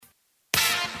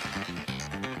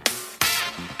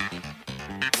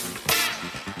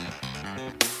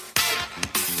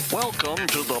Welcome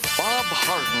to the Bob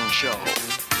Harden Show,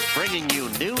 bringing you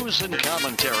news and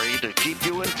commentary to keep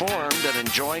you informed and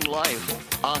enjoying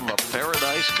life on the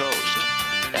Paradise Coast.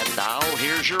 And now,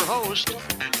 here's your host,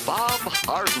 Bob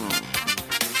Harden.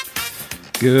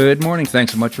 Good morning.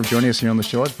 Thanks so much for joining us here on the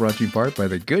show. It's brought to you in part by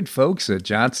the good folks at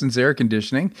Johnson's Air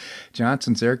Conditioning.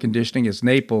 Johnson's Air Conditioning is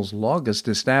Naples' longest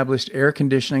established air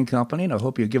conditioning company, and I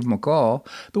hope you'll give them a call.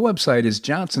 The website is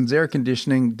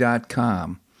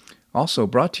johnsonsairconditioning.com. Also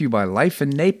brought to you by Life in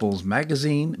Naples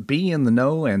magazine. Be in the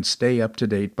know and stay up to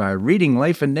date by reading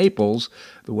Life in Naples.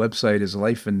 The website is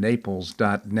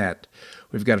lifeinnaples.net.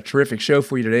 We've got a terrific show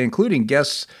for you today, including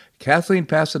guests Kathleen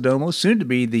Passidomo, soon to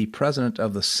be the president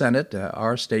of the Senate,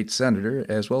 our state senator,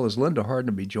 as well as Linda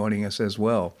Harden will be joining us as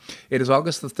well. It is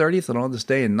August the 30th, and on this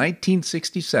day in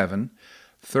 1967,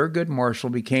 Thurgood Marshall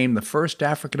became the first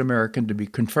African American to be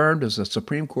confirmed as a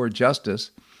Supreme Court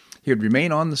justice. He would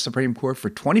remain on the Supreme Court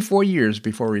for 24 years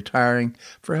before retiring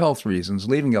for health reasons,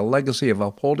 leaving a legacy of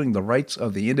upholding the rights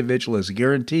of the individual as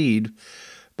guaranteed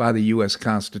by the U.S.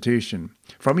 Constitution.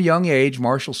 From a young age,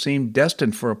 Marshall seemed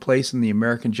destined for a place in the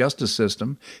American justice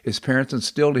system. His parents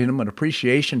instilled in him an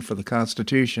appreciation for the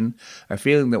Constitution, a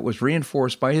feeling that was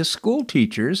reinforced by his school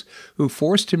teachers, who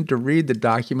forced him to read the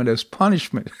document as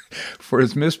punishment for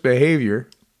his misbehavior.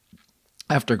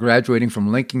 After graduating from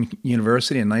Lincoln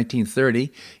University in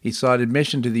 1930, he sought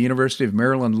admission to the University of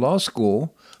Maryland Law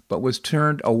School, but was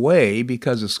turned away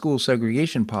because of school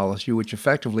segregation policy, which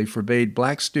effectively forbade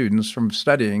black students from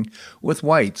studying with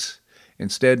whites.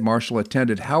 Instead, Marshall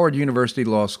attended Howard University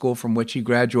Law School, from which he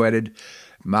graduated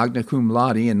magna cum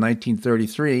laude in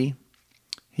 1933.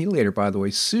 He later, by the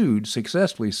way,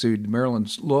 successfully sued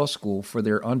Maryland Law School for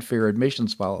their unfair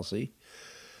admissions policy.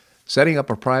 Setting up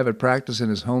a private practice in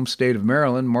his home state of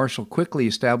Maryland, Marshall quickly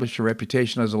established a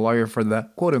reputation as a lawyer for the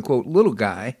quote-unquote little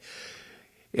guy.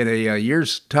 In a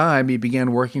year's time, he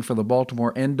began working for the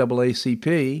Baltimore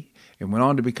NAACP and went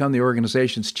on to become the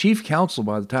organization's chief counsel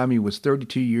by the time he was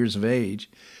 32 years of age.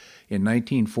 In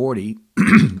 1940,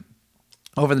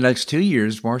 over the next 2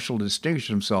 years, Marshall distinguished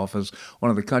himself as one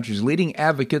of the country's leading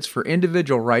advocates for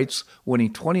individual rights,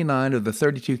 winning 29 of the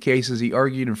 32 cases he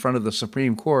argued in front of the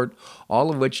Supreme Court,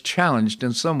 all of which challenged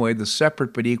in some way the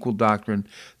separate but equal doctrine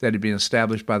that had been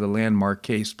established by the landmark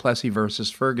case Plessy v.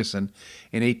 Ferguson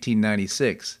in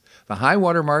 1896. The high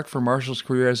water mark for Marshall's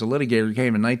career as a litigator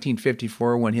came in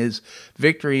 1954 when his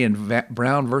victory in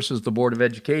Brown versus the Board of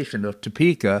Education of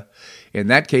Topeka. In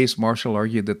that case, Marshall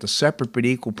argued that the separate but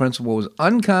equal principle was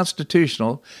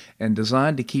unconstitutional and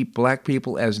designed to keep black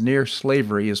people as near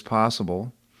slavery as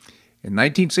possible. In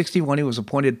 1961, he was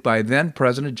appointed by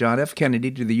then-President John F.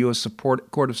 Kennedy to the U.S.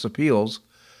 Court of Appeals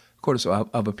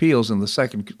in the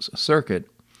Second Circuit,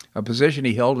 a position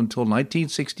he held until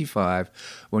 1965,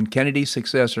 when Kennedy's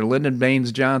successor, Lyndon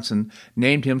Baines Johnson,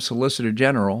 named him Solicitor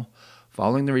General.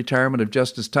 Following the retirement of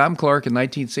Justice Tom Clark in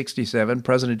 1967,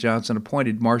 President Johnson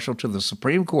appointed Marshall to the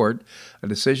Supreme Court, a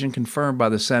decision confirmed by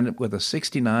the Senate with a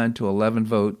 69-11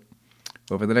 vote.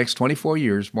 Over the next 24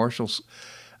 years, Marshall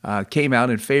came out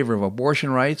in favor of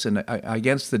abortion rights and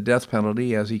against the death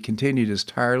penalty as he continued his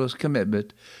tireless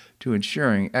commitment to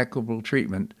ensuring equitable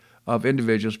treatment of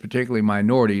individuals, particularly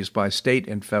minorities, by state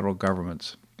and federal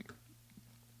governments.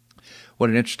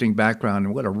 What an interesting background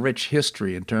and what a rich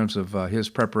history in terms of his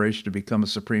preparation to become a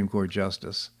Supreme Court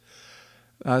justice.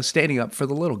 Standing up for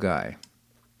the little guy.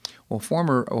 Well,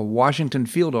 former Washington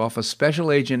Field Office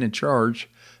Special Agent in Charge,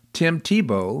 Tim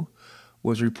Tebow,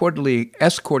 was reportedly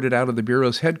escorted out of the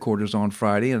Bureau's headquarters on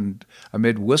Friday and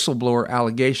amid whistleblower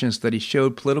allegations that he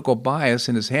showed political bias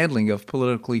in his handling of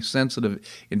politically sensitive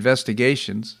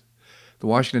investigations. The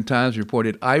Washington Times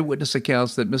reported eyewitness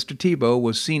accounts that Mr. Tebow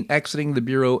was seen exiting the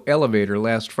Bureau elevator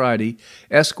last Friday,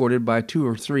 escorted by 2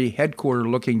 or 3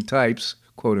 headquarter-looking types,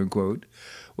 quote-unquote.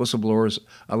 Whistleblowers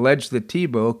alleged that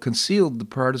Tebow concealed the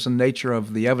partisan nature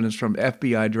of the evidence from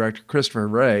FBI Director Christopher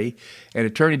Wray and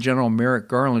Attorney General Merrick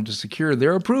Garland to secure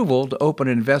their approval to open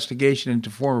an investigation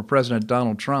into former President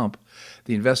Donald Trump.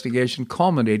 The investigation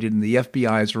culminated in the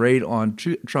FBI's raid on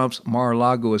Trump's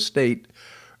Mar-a-Lago estate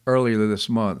earlier this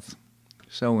month.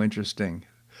 So interesting.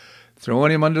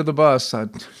 Throwing him under the bus, I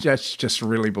just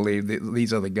really believe that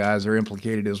these other guys are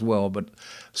implicated as well. But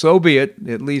so be it.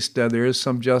 At least there is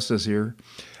some justice here.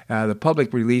 The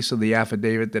public release of the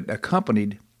affidavit that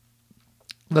accompanied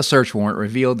the search warrant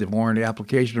revealed the warrant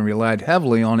application relied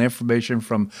heavily on information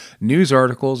from news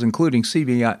articles, including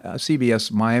CBS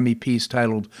Miami piece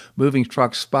titled "Moving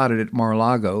Trucks Spotted at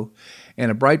Mar-a-Lago," and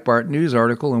a Breitbart news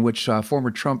article in which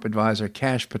former Trump advisor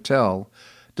Kash Patel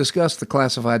discussed the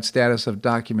classified status of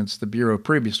documents the Bureau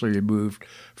previously removed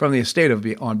from the estate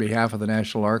on behalf of the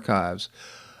National Archives.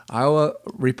 Iowa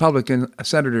Republican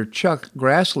Senator Chuck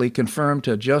Grassley confirmed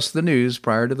to Just the News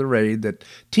prior to the raid that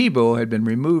Tebow had been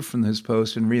removed from his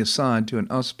post and reassigned to an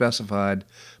unspecified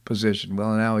position.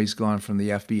 Well, now he's gone from the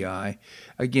FBI.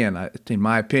 Again, in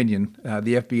my opinion,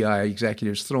 the FBI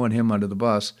executive's throwing him under the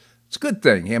bus. It's a good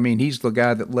thing. I mean, he's the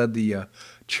guy that led the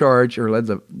charge, or led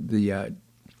the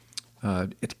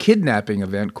kidnapping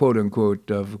event, quote unquote,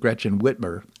 of Gretchen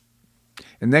Whitmer,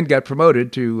 and then got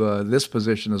promoted to this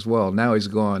position as well. Now he's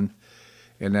gone,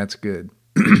 and that's good.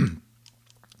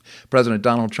 President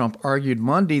Donald Trump argued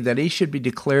Monday that he should be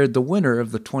declared the winner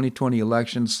of the 2020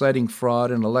 election, citing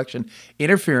fraud and election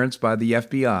interference by the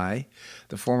FBI.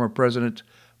 The former president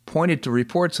pointed to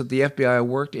reports that the FBI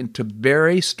worked to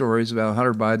bury stories about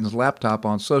Hunter Biden's laptop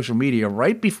on social media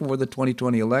right before the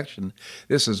 2020 election.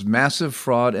 This is massive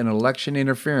fraud and election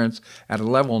interference at a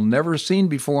level never seen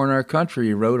before in our country,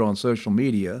 he wrote on social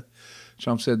media.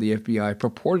 Trump said the FBI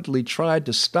purportedly tried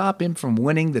to stop him from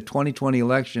winning the 2020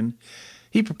 election.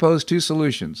 He proposed two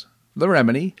solutions. The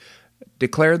remedy: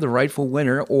 declare the rightful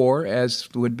winner, or, as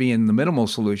would be in the minimal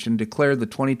solution, declare the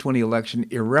 2020 election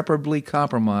irreparably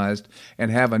compromised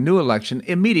and have a new election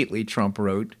immediately, Trump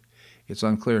wrote. It's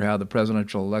unclear how the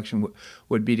presidential election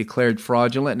would be declared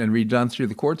fraudulent and redone through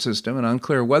the court system, and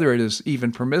unclear whether it is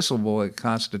even permissible in the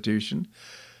Constitution.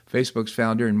 Facebook's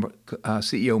founder and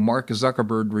CEO Mark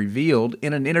Zuckerberg revealed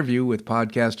in an interview with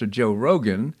podcaster Joe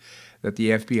Rogan that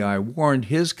the FBI warned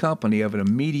his company of an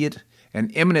immediate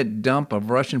and imminent dump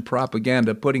of Russian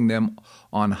propaganda, putting them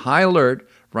on high alert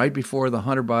right before the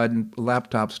Hunter Biden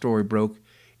laptop story broke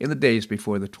in the days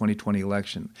before the 2020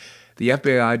 election. The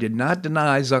FBI did not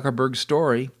deny Zuckerberg's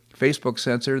story. Facebook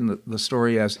censored the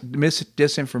story as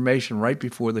disinformation right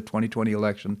before the 2020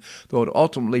 election, though it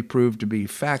ultimately proved to be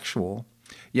factual.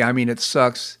 Yeah, I mean, it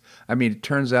sucks. I mean, it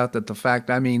turns out that the fact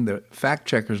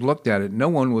checkers looked at it. No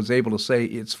one was able to say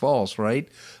it's false, right?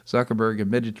 Zuckerberg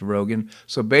admitted to Rogan.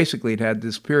 So basically it had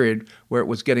this period where it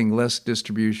was getting less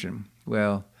distribution.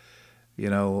 Well,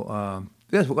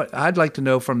 what I'd like to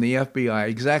know from the FBI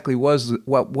exactly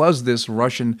what was this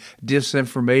Russian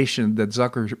disinformation that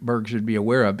Zuckerberg should be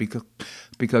aware of,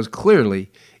 because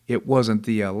clearly it wasn't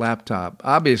the laptop.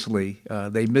 Obviously,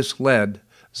 they misled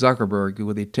Zuckerberg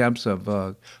with the attempts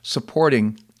of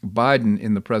supporting Biden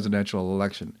in the presidential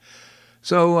election.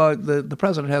 So the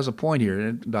president has a point here,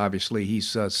 and obviously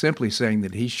he's simply saying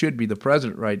that he should be the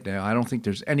president right now. I don't think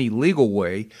there's any legal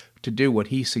way to do what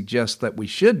he suggests that we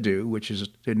should do, which is,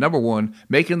 number one,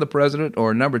 make him the president,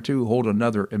 or number two, hold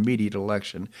another immediate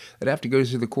election. It'd have to go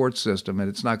through the court system, and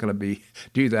it's not going to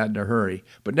do that in a hurry.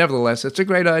 But nevertheless, it's a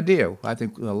great idea. I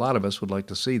think a lot of us would like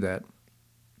to see that.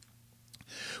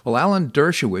 Well, Alan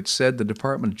Dershowitz said the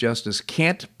Department of Justice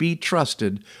can't be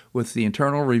trusted with the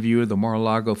internal review of the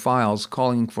Mar-a-Lago files,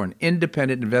 calling for an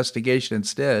independent investigation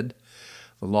instead.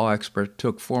 The law expert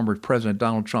took former President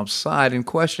Donald Trump's side in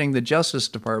questioning the Justice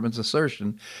Department's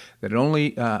assertion that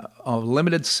only a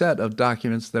limited set of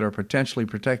documents that are potentially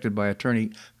protected by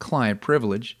attorney-client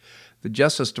privilege. The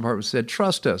Justice Department said,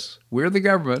 "Trust us. We're the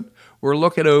government. We're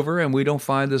looking over, and we don't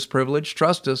find this privilege.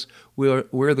 Trust us.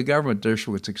 We're the government,"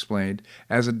 Dershowitz explained.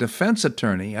 As a defense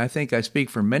attorney, I think I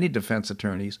speak for many defense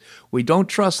attorneys, we don't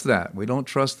trust that. We don't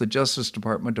trust the Justice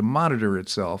Department to monitor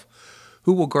itself.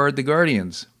 Who will guard the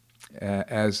guardians?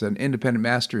 As an independent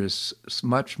master is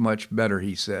much, much better,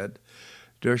 he said.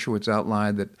 Dershowitz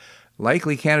outlined that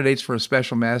likely candidates for a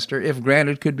special master, if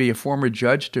granted, could be a former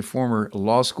judge to former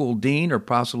law school dean, or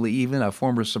possibly even a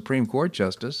former Supreme Court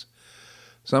justice,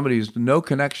 somebody who's no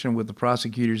connection with the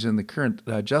prosecutors in the current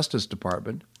Justice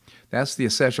Department. That's the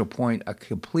essential point, a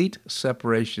complete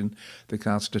separation, the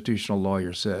constitutional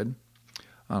lawyer said.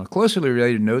 On a closely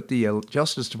related note, the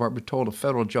Justice Department told a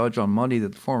federal judge on Monday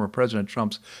that the former President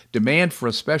Trump's demand for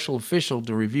a special official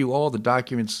to review all the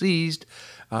documents seized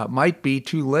might be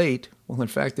too late. Well, in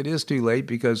fact, it is too late,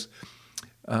 because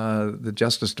the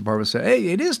Justice Department said, hey,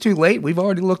 it is too late. We've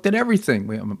already looked at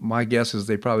everything. My guess is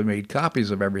they probably made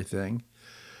copies of everything.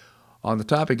 On the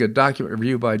topic of document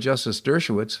review by Justice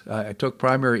Dershowitz, I took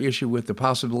primary issue with the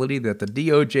possibility that the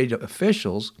DOJ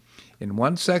officials in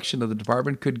one section of the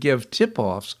department could give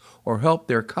tip-offs or help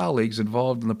their colleagues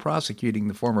involved in the prosecuting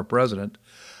the former president.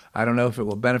 I don't know if it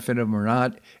will benefit them or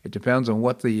not. It depends on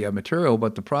what the material,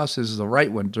 but the process is the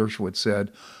right one, Dershowitz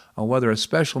said, on whether a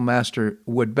special master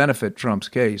would benefit Trump's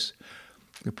case.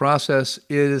 The process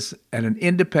is an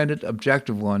independent,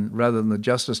 objective one, rather than the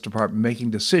Justice Department making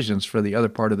decisions for the other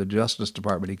part of the Justice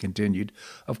Department, he continued.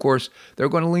 Of course, they're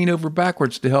going to lean over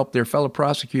backwards to help their fellow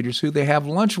prosecutors who they have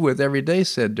lunch with every day,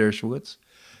 said Dershowitz.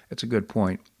 It's a good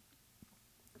point.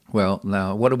 Well,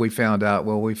 now, what have we found out?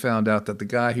 Well, we found out that the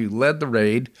guy who led the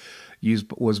raid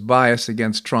was biased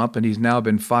against Trump, and he's now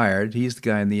been fired. He's the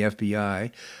guy in the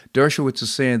FBI. Dershowitz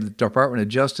is saying the Department of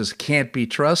Justice can't be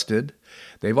trusted.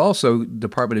 They've also,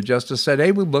 Department of Justice said,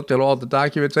 hey, we looked at all the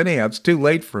documents anyhow. It's too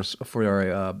late for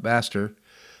Baster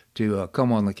to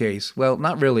come on the case. Well,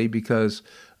 not really, because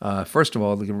first of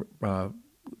all, the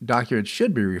documents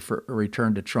should be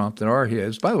returned to Trump that are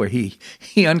his. By the way,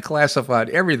 he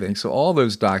unclassified everything, so all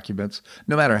those documents,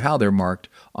 no matter how they're marked,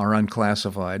 are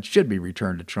unclassified, should be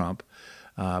returned to Trump.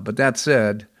 But that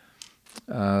said,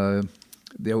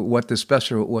 what this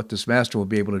master will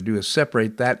be able to do is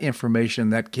separate that information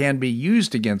that can be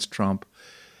used against Trump.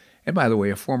 And by the way,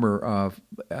 a former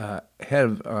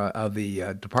head of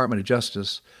the Department of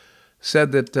Justice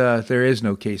said that there is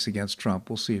no case against Trump.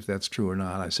 We'll see if that's true or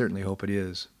not. I certainly hope it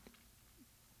is.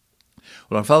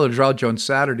 Well, our fellow judge on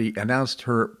Saturday announced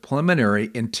her preliminary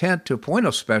intent to appoint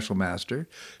a special master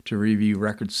to review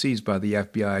records seized by the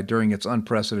FBI during its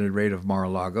unprecedented raid of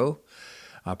Mar-a-Lago.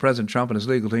 President Trump and his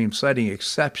legal team, citing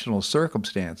exceptional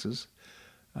circumstances,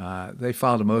 they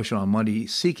filed a motion on Monday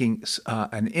seeking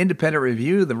an independent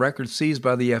review of the records seized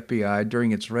by the FBI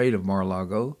during its raid of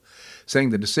Mar-a-Lago,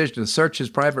 saying the decision to search his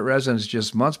private residence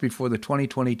just months before the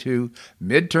 2022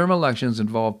 midterm elections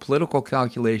involved political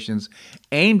calculations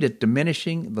aimed at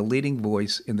diminishing the leading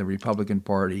voice in the Republican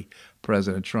Party,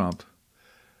 President Trump.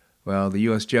 Well, the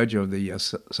U.S. judge of the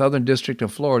Southern District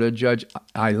of Florida, Judge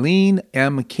Eileen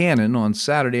M. Cannon, on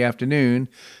Saturday afternoon,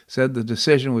 said the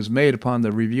decision was made upon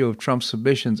the review of Trump's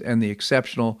submissions and the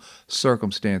exceptional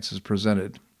circumstances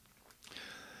presented.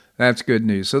 That's good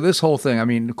news. So this whole thing, I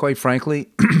mean, quite frankly,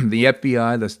 the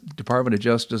FBI, the Department of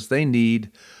Justice, they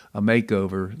need a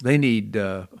makeover. They need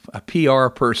a PR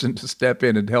person to step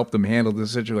in and help them handle the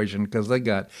situation because they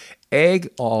got egg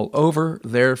all over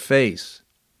their face.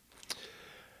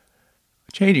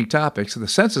 Changing topics, the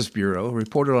Census Bureau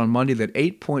reported on Monday that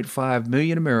 8.5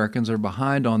 million Americans are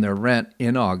behind on their rent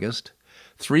in August.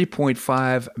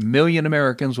 3.5 million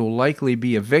Americans will likely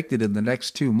be evicted in the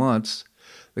next 2 months.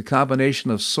 The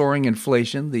combination of soaring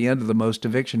inflation, the end of the most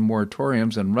eviction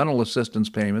moratoriums and rental assistance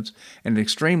payments, and an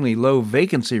extremely low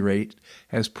vacancy rate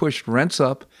has pushed rents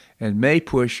up and may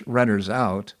push renters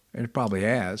out, and it probably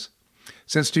has.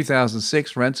 Since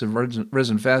 2006, rents have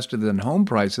risen faster than home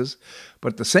prices,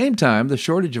 but at the same time, the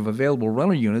shortage of available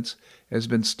rental units has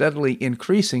been steadily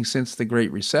increasing since the Great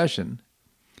Recession.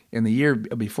 In the year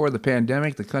before the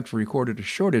pandemic, the country recorded a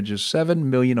shortage of 7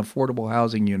 million affordable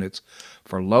housing units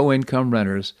for low-income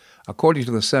renters, according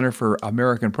to the Center for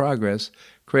American Progress,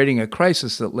 creating a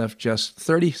crisis that left just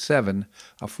 37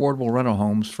 affordable rental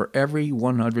homes for every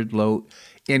 100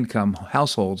 low-income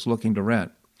households looking to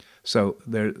rent. So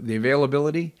the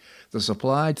availability, the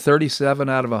supply, 37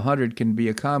 out of 100 can be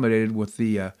accommodated with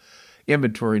the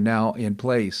inventory now in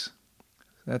place.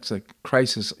 That's a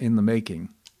crisis in the making.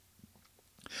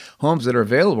 Homes that are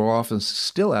available are often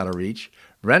still out of reach.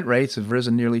 Rent rates have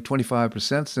risen nearly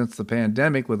 25% since the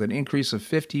pandemic, with an increase of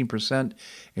 15%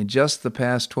 in just the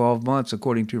past 12 months,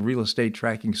 according to real estate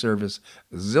tracking service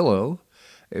Zillow.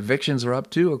 Evictions are up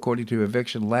too, according to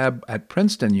Eviction Lab at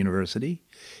Princeton University.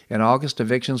 In August,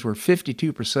 evictions were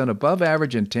 52% above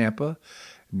average in Tampa,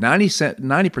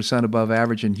 90% above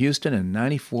average in Houston, and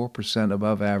 94%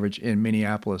 above average in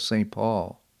Minneapolis-St.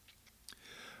 Paul.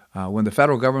 When the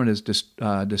federal government has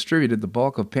distributed the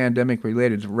bulk of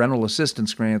pandemic-related rental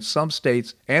assistance grants, some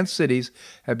states and cities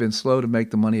have been slow to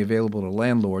make the money available to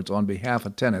landlords on behalf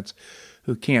of tenants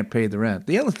who can't pay the rent.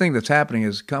 The other thing that's happening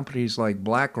is companies like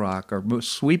BlackRock are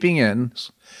sweeping in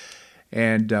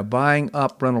and buying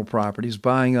up rental properties,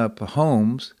 buying up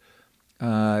homes,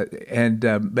 and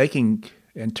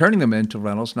turning them into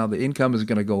rentals. Now the income is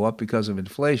going to go up because of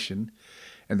inflation,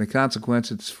 and the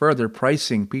consequence is further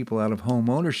pricing people out of home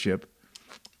ownership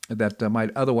that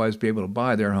might otherwise be able to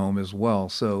buy their home as well.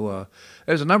 So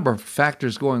there's a number of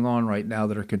factors going on right now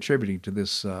that are contributing to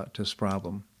this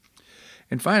problem.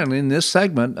 And finally, in this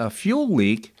segment, a fuel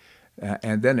leak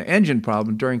and then an engine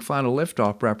problem during final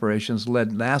liftoff preparations led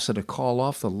NASA to call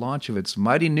off the launch of its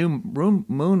mighty new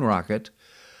moon rocket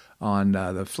on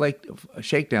the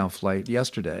shakedown flight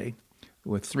yesterday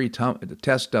with 3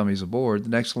 test dummies aboard. The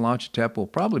next launch attempt will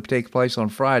probably take place on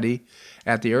Friday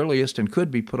at the earliest and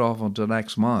could be put off until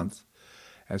next month.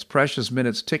 As precious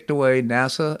minutes ticked away,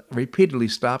 NASA repeatedly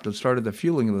stopped and started the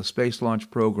fueling of the space launch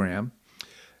program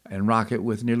and rocket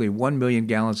with nearly 1 million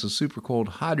gallons of supercooled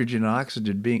hydrogen and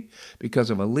oxygen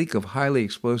because of a leak of highly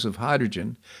explosive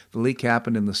hydrogen. The leak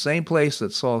happened in the same place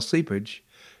that saw seepage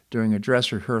during a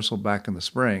dress rehearsal back in the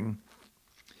spring.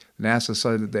 NASA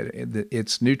cited that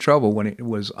it's new trouble when it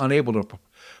was unable to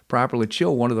properly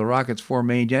chill one of the rocket's four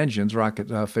main engines,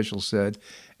 rocket officials said.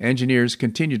 Engineers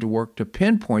continued to work to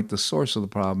pinpoint the source of the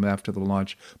problem after the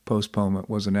launch postponement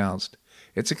was announced.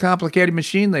 It's a complicated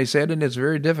machine, they said, and it's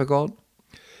very difficult.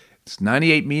 It's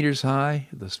 98 meters high.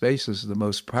 The Space is the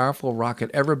most powerful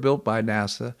rocket ever built by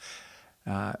NASA.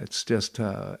 It's just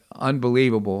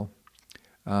unbelievable.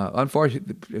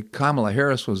 Unfortunately, Kamala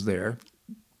Harris was there.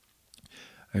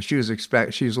 She was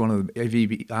one of the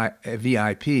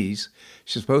VIPs.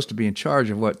 She's supposed to be in charge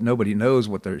of what nobody knows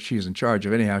what she's in charge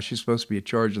of. Anyhow, she's supposed to be in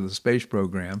charge of the space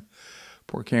program.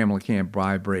 Poor Kamala can't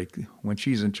buy a break. When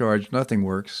she's in charge, nothing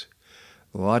works.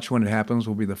 The launch, when it happens,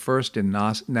 will be the first in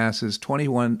NASA's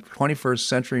 21st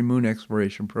century moon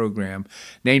exploration program,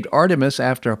 named Artemis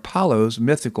after Apollo's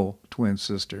mythical twin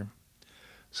sister.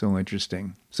 So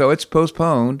interesting. So it's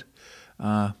postponed.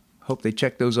 Hope they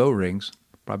check those O-rings.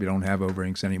 Probably don't have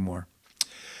O-rings anymore.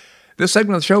 This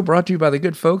segment of the show brought to you by the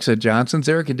good folks at Johnson's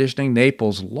Air Conditioning,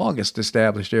 Naples' longest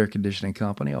established air conditioning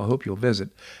company. I hope you'll visit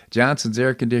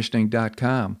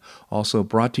johnsonsairconditioning.com. Also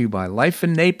brought to you by Life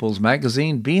in Naples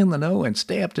magazine. Be in the know and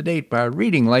stay up to date by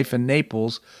reading Life in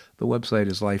Naples. The website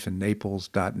is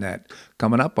lifeinnaples.net.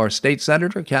 Coming up, our state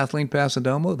senator, Kathleen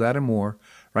Pasadomo, that and more,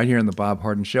 right here on The Bob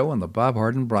Harden Show on the Bob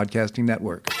Harden Broadcasting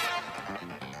Network.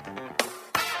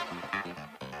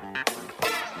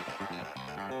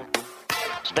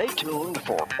 Stay tuned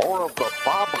for more of the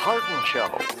Bob Harden Show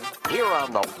here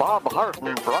on the Bob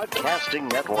Harden Broadcasting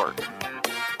Network.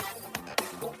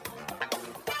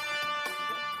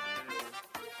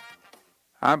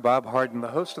 I'm Bob Harden, the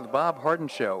host of the Bob Harden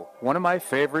Show. One of my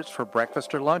favorites for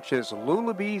breakfast or lunch is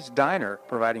Lulabee's Diner,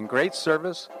 providing great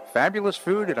service, fabulous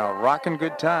food, and a rockin'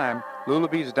 good time.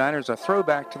 Lulabee's Diner is a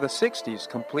throwback to the 60s,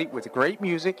 complete with great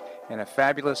music and a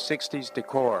fabulous 60s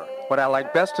decor. What I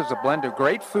like best is a blend of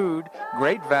great food,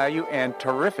 great value, and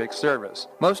terrific service.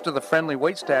 Most of the friendly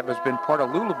waitstaff has been part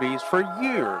of Lulabee's for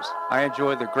years. I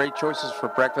enjoy the great choices for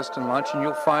breakfast and lunch, and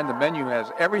you'll find the menu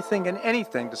has everything and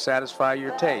anything to satisfy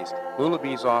your taste.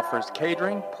 Lulabee's offers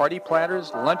catering, party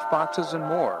platters, lunch boxes, and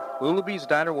more. Lulabee's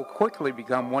Diner will quickly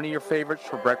become one of your favorites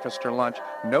for breakfast or lunch.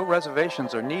 No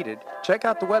reservations are needed. Check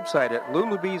out the website at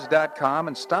lulabees.com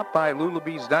and stop by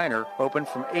Lulabee's Diner, open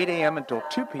from 8 a.m. until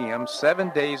 2 p.m.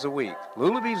 7 days a week.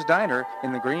 Lulabee's Diner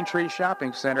in the Green Tree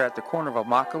Shopping Center at the corner of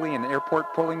Immokalee and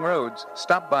Airport Pulling Roads.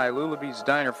 Stop by Lulabee's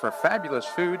Diner for fabulous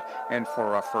food and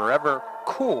for a forever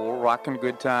cool rockin'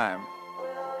 good time.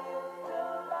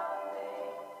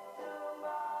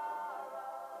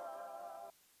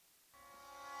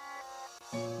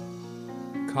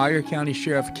 Collier County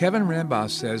Sheriff Kevin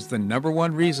Rambas says the number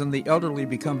one reason the elderly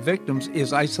become victims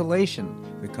is isolation.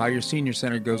 The Collier Senior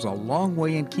Center goes a long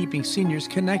way in keeping seniors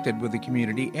connected with the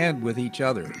community and with each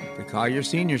other. The Collier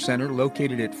Senior Center,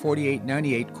 located at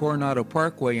 4898 Coronado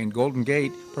Parkway in Golden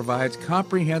Gate, provides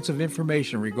comprehensive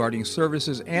information regarding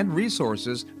services and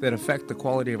resources that affect the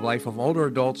quality of life of older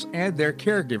adults and their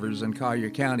caregivers in Collier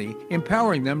County,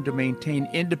 empowering them to maintain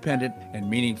independent and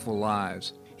meaningful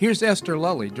lives. Here's Esther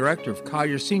Lully, Director of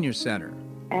Collier Senior Center.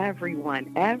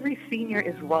 Everyone, every senior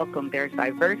is welcome. There's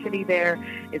diversity there.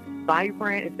 It's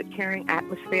vibrant. It's a caring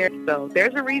atmosphere. So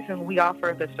there's a reason we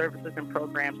offer the services and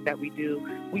programs that we do.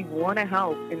 We want to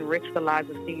help enrich the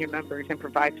lives of senior members and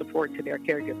provide support to their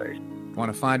caregivers.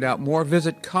 Want to find out more?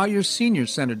 Visit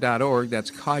collierseniorcenter.org.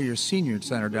 That's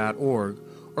collierseniorcenter.org.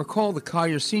 Or call the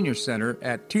Collier Senior Center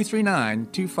at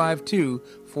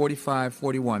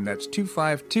 239-252-4541. That's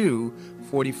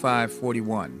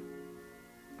 252-4541.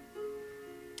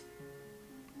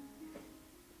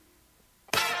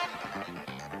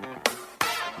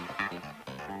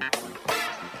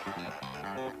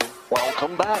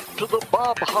 Welcome back to the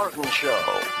Bob Harden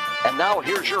Show. And now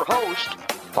here's your host,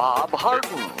 Bob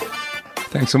Harden.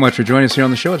 Thanks so much for joining us here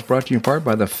on the show. It's brought to you in part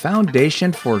by the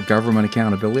Foundation for Government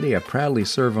Accountability. I proudly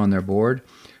serve on their board,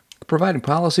 providing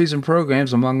policies and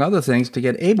programs, among other things, to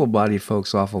get able-bodied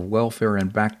folks off of welfare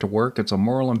and back to work. It's a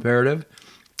moral imperative,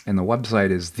 and the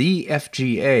website is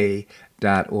thefga.org.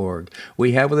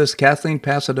 We have with us Kathleen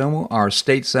Pasadomo, our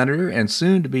state senator, and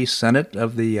soon to be Senate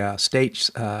of the state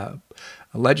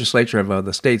legislature of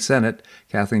the state Senate.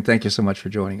 Kathleen, thank you so much for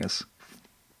joining us.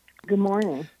 Good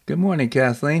morning. Good morning,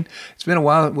 Kathleen. It's been a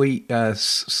while.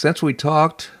 Since we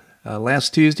talked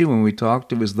last Tuesday when we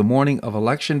talked, it was the morning of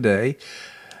Election Day.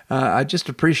 I just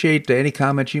appreciate any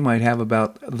comments you might have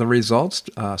about the results,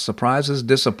 surprises,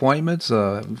 disappointments.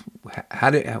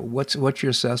 What's your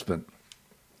assessment?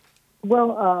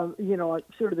 Well,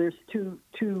 sort of there's two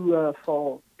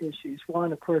fall issues.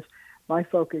 One, of course, my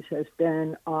focus has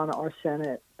been on our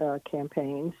Senate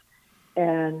campaigns,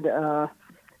 and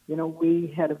we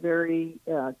had a very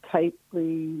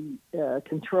tightly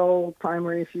controlled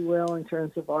primary, if you will, in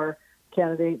terms of our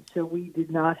candidates. So we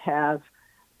did not have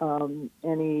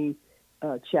any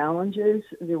challenges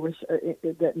that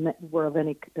were of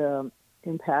any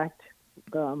impact.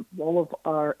 All of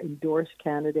our endorsed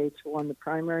candidates won the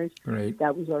primaries. Right.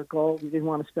 That was our goal. We didn't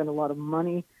want to spend a lot of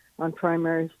money on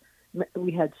primaries.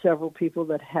 We had several people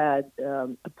that had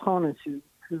opponents who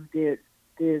did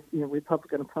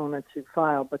Republican opponents who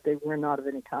filed, but they were not of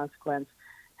any consequence,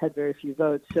 had very few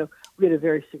votes. So we had a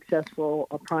very successful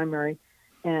primary,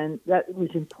 and that was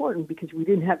important because we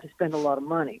didn't have to spend a lot of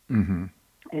money. Mm-hmm.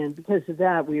 And because of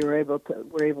that, we were able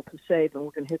to save, and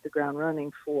we're going to hit the ground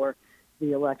running for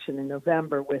the election in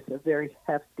November with a very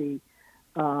hefty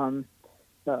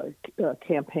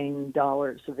campaign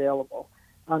dollars available.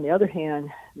 On the other hand,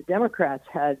 the Democrats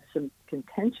had some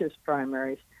contentious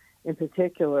primaries. In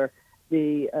particular,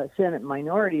 the Senate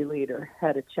Minority Leader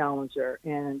had a challenger,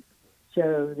 and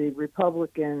so the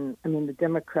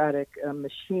Democratic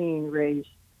machine raised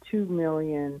 $2.5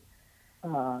 million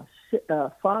for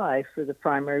the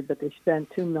primary, but they spent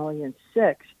 $2.6 million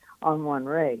on one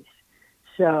race.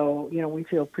 So, we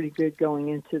feel pretty good going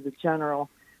into the general.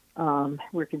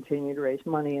 We're continuing to raise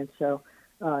money, and so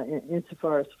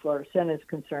insofar as Florida Senate is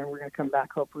concerned, we're going to come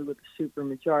back hopefully with a super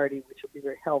majority, which will be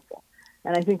very helpful.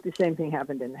 And I think the same thing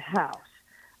happened in the House.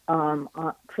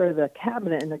 For the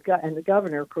cabinet and the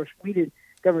governor, of course,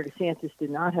 Governor DeSantis did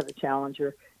not have a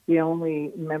challenger. The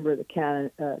only member of the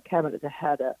cabinet that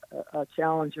had a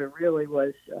challenger really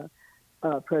was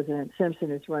President Simpson,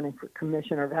 who's running for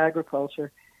Commissioner of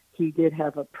Agriculture. He did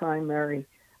have a primary,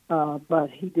 but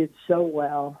he did so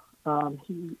well.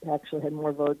 He actually had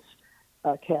more votes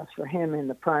cast for him in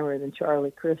the primary than Charlie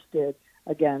Crist did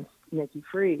against Nikki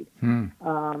Fried.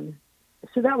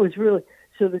 So that was really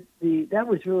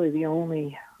the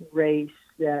only race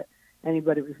that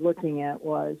anybody was looking at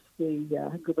was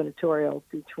the gubernatorial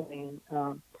between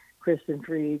Crist and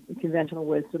Fried. The conventional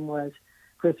wisdom was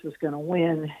Crist was going to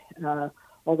win,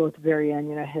 although at the very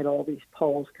end, I had all these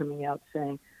polls coming out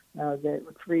saying that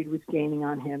Fried was gaining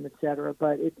on him, et cetera,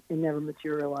 but it never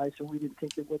materialized, and we didn't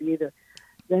think it would either.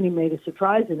 Then he made a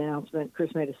surprise announcement.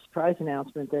 Crist made a surprise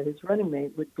announcement that his running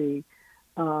mate would be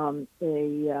a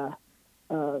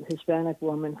Hispanic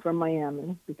woman from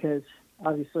Miami, because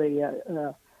obviously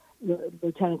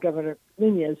Lieutenant Governor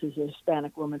Nunez is a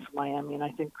Hispanic woman from Miami, and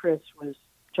I think Crist was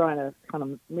trying to kind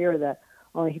of mirror that,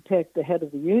 only he picked the head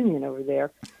of the union over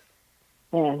there.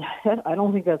 And I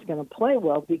don't think that's going to play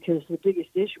well, because the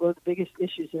biggest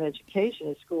issues in education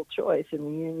is school choice, and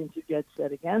the unions are dead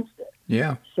set against it.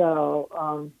 Yeah.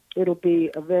 So it'll be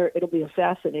a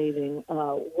fascinating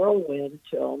whirlwind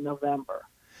till November.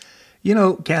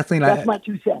 Kathleen, that's my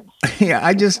 2 cents. Yeah,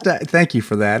 I just thank you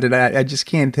for that, and I just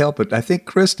can't help it. I think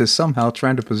Crist is somehow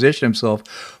trying to position himself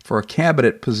for a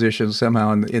cabinet position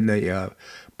somehow in the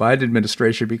Biden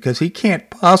administration, because he can't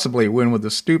possibly win with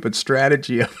the stupid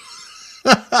strategy of.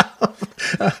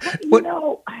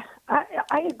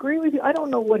 I agree with you. I don't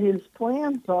know what his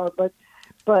plans are, but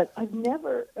I've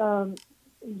never,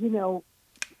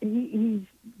 he's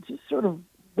just sort of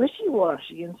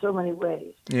wishy-washy in so many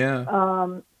ways.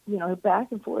 Yeah.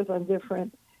 Back and forth on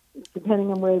different,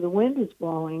 depending on where the wind is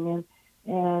blowing,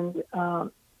 and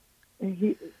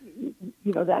he,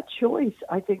 that choice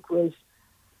I think was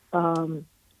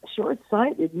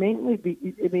short-sighted. Mainly,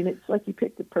 it's like he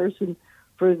picked a person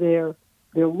for their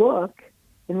look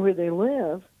and where they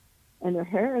live and their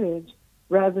heritage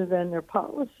rather than their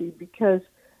policy, because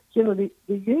the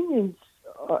unions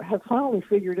have finally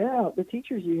figured out, the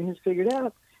teachers union has figured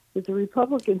out that the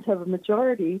Republicans have a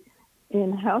majority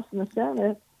in the House and the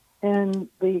Senate and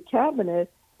the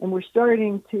cabinet, and we're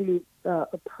starting to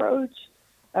approach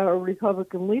our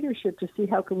Republican leadership to see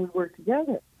how can we work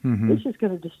together. Mm-hmm. This is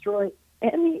going to destroy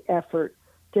any effort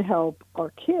to help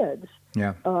our kids,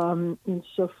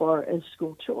 insofar as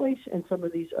school choice and some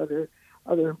of these other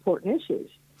important issues.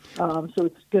 So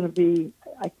it's going to be,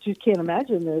 I just can't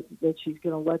imagine that she's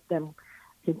going to let them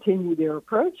continue their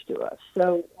approach to us.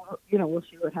 So, we'll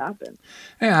see what happens.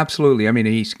 Yeah, absolutely. I mean,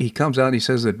 he comes out and he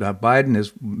says that Biden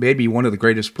is maybe one of the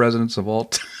greatest presidents of all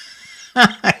time.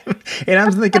 And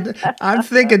I'm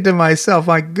thinking to myself,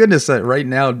 my goodness, right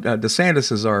now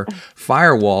DeSantis is our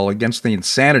firewall against the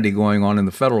insanity going on in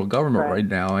the federal government right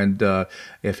now. And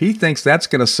if he thinks that's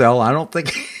going to sell, I don't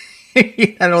think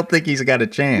he's got a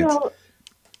chance.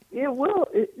 It will.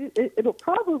 It'll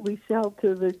probably sell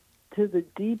to the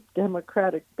deep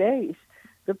Democratic base.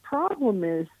 The problem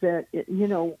is that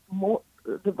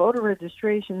the voter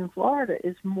registration in Florida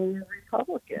is more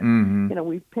Republican.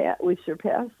 Mm-hmm. We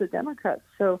surpassed the Democrats,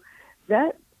 so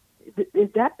that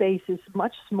that base is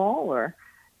much smaller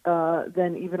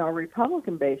than even our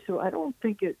Republican base. So I don't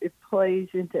think it plays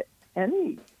into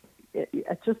any.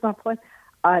 It's just not playing.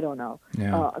 I don't know.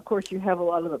 Yeah. Of course, you have a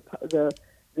lot of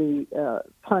the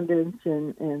pundits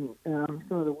and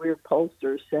some of the weird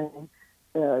pollsters saying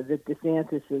that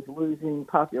DeSantis is losing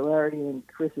popularity and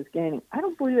Chris is gaining. I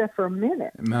don't believe that for a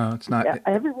minute. No, it's not.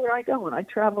 Everywhere I go, and I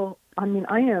travel, I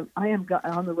am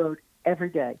on the road every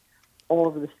day, all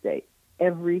over the state,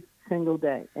 every single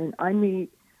day, and I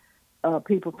meet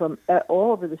people from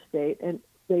all over the state, and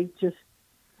they just,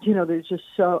 there's just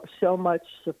so much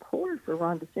support for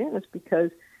Ron DeSantis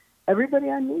because everybody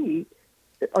I meet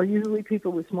are usually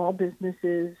people with small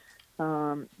businesses,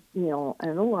 and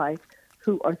the like,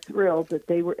 who are thrilled that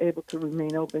they were able to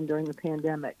remain open during the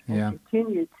pandemic and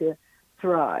continue to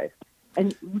thrive.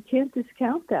 And we can't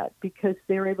discount that because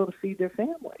they're able to feed their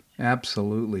families.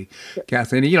 Absolutely.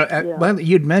 Kathleen,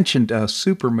 you'd mentioned a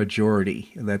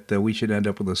supermajority, that we should end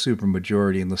up with a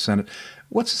supermajority in the Senate.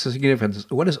 What's the significance?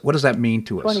 What does that mean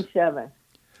to us?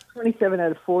 27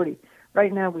 out of 40.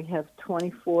 Right now we have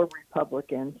 24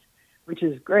 Republicans, which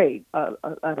is great, out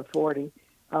of 40.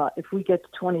 If we get to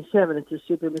 27, it's a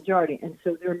supermajority. And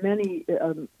so there are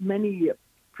many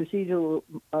procedural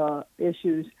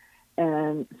issues,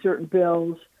 and certain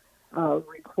bills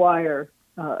require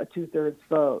a 2/3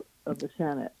 vote of the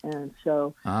Senate. And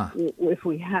so if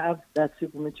we have that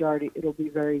supermajority, it'll be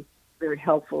very, very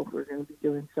helpful if we're going to be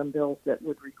doing some bills that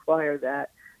would require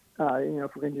that,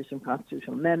 if we're going to do some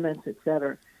constitutional amendments, et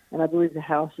cetera. And I believe the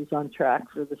House is on track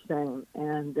for the same.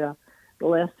 And the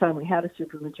last time we had a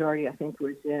supermajority, I think,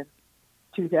 was in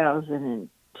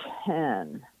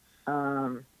 2010,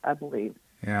 I believe.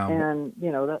 Yeah. And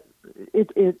that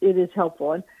it is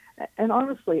helpful. And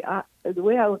honestly, the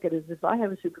way I look at it is, if I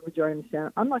have a supermajority in the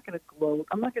Senate, I'm not going to gloat.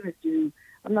 I'm not going to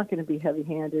be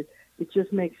heavy-handed. It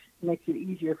just makes it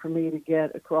easier for me to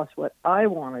get across what I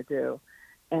want to do.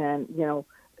 And you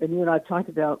and I talked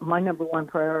about, my number one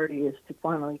priority is to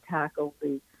finally tackle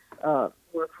the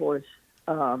workforce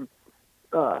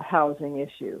housing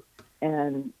issue,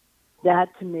 and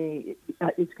that, to me,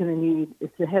 it's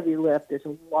a heavy lift. There's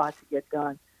a lot to get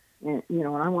done, and and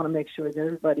I want to make sure that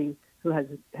everybody who has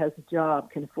a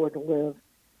job can afford to live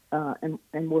and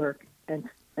work and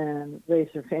raise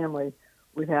their family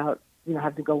without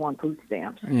have to go on food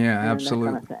stamps. Yeah,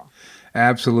 absolutely. That kind of thing.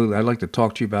 Absolutely. I'd like to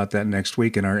talk to you about that next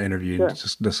week in our interview. Sure.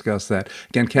 Just discuss that.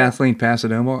 Again, Kathleen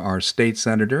Passidomo, our state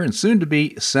senator and soon to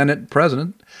be Senate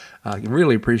president.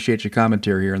 Really appreciate your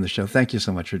commentary here on the show. Thank you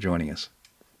so much for joining us.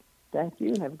 Thank you,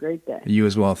 and have a great day. You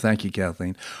as well. Thank you,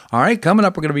 Kathleen. All right, coming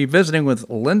up, we're going to be visiting with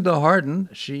Linda Harden.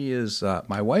 She is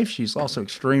my wife. She's also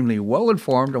extremely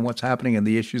well-informed on what's happening in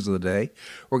the issues of the day.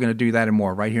 We're going to do that and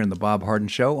more right here in The Bob Harden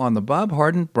Show on the Bob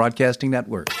Harden Broadcasting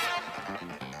Network.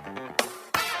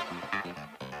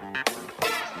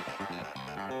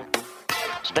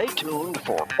 Stay tuned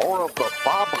for more of The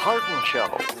Bob Harden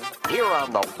Show here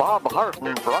on the Bob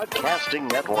Harden Broadcasting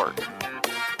Network.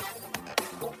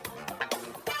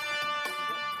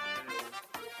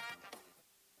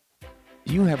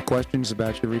 You have questions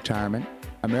about your retirement?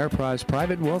 Ameriprise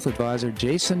Private Wealth Advisor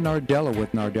Jason Nardella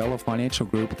with Nardella Financial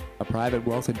Group, a private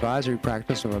wealth advisory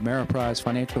practice of Ameriprise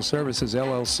Financial Services,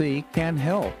 LLC, can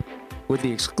help. With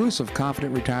the exclusive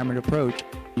Confident Retirement approach,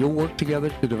 you'll work together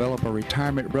to develop a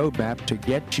retirement roadmap to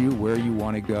get you where you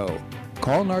want to go.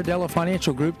 Call Nardella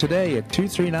Financial Group today at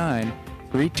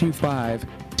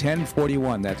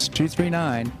 239-325-1041. That's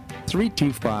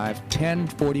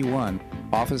 239-325-1041.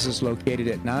 Office is located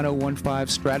at 9015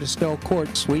 Stratosdale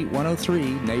Court, Suite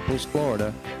 103, Naples,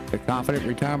 Florida. The Confident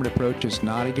Retirement approach is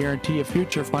not a guarantee of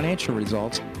future financial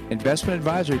results. Investment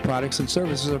advisory products and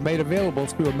services are made available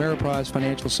through Ameriprise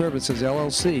Financial Services,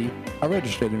 LLC, a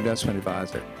registered investment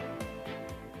advisor.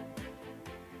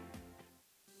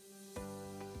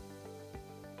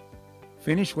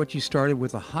 Finish what you started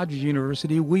with a Hodges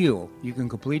University Wheel. You can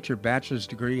complete your bachelor's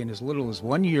degree in as little as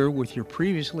 1 year with your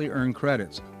previously earned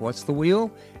credits. What's the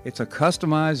Wheel? It's a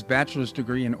customized bachelor's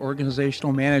degree in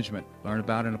organizational management. Learn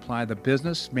about and apply the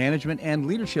business, management, and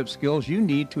leadership skills you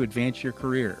need to advance your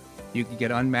career. You can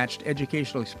get unmatched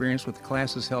educational experience with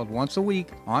classes held once a week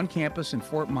on campus in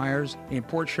Fort Myers, in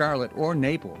Port Charlotte, or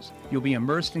Naples. You'll be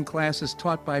immersed in classes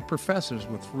taught by professors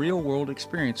with real-world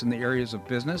experience in the areas of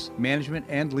business, management,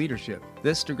 and leadership.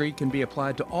 This degree can be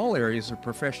applied to all areas of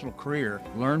professional career.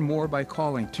 Learn more by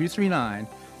calling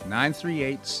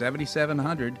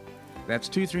 239-938-7700. That's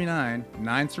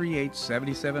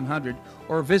 239-938-7700,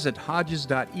 or visit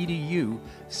hodges.edu.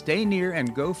 Stay near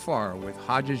and go far with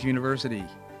Hodges University.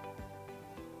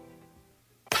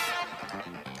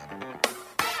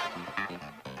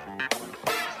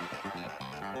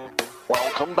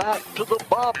 back to the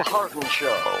Bob Harden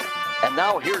Show. And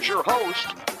now here's your host,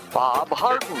 Bob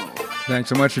Harden. Thanks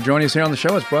so much for joining us here on the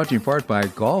show. It's brought to you in part by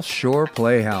Gulf Shore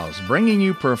Playhouse, bringing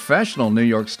you professional New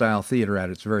York-style theater at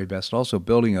its very best. Also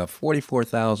building a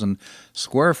 44,000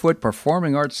 square foot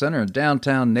performing arts center in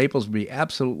downtown Naples would be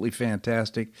absolutely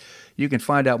fantastic. You can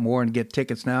find out more and get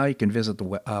tickets now. You can visit the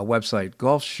website,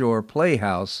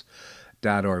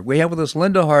 gulfshoreplayhouse.org. We have with us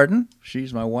Linda Harden.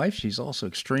 She's my wife. She's also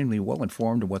extremely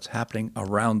well-informed of what's happening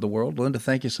around the world. Linda,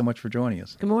 thank you so much for joining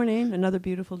us. Good morning. Another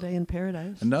beautiful day in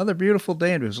paradise. Another beautiful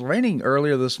day. It was raining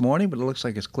earlier this morning, but it looks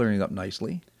like it's clearing up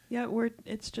nicely. Yeah,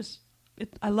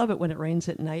 I love it when it rains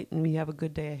at night and we have a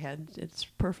good day ahead. It's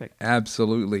perfect.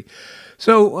 Absolutely.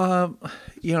 So,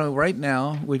 right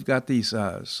now we've got these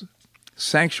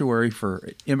sanctuary for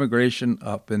immigration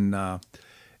up in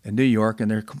New York,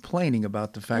 and they're complaining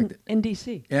about the fact that in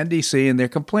D.C. and they're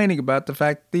complaining about the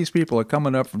fact that these people are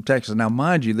coming up from Texas. Now,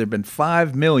 mind you, there have been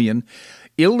 5 million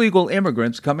illegal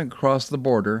immigrants coming across the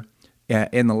border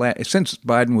since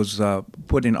Biden was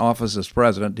put in office as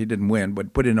president. He didn't win,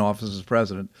 but put in office as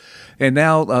president, and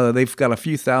now they've got a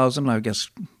few thousand, I guess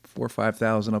 4,000 or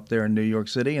 5,000 up there in New York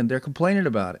City, and they're complaining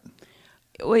about it.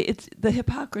 Wait, the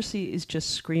hypocrisy is just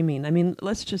screaming. I mean,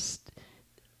 let's just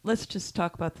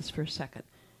talk about this for a second.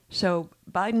 So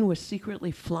Biden was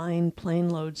secretly flying plane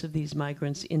loads of these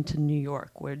migrants into New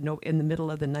York, in the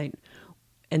middle of the night,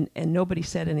 and nobody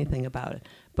said anything about it.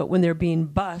 But when they're being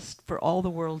bussed for all the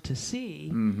world to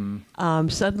see,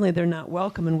 suddenly they're not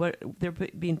welcome, and they're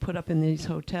being put up in these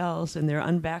hotels, and they're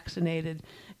unvaccinated,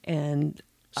 and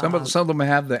some of them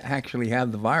actually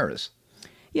have the virus.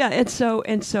 Yeah, and so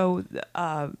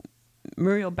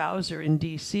Muriel Bowser in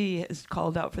D.C. has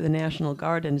called out for the National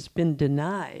Guard and has been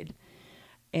denied,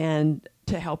 and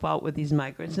to help out with these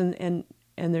migrants, and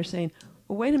they're saying,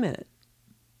 well, wait a minute,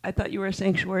 I thought you were a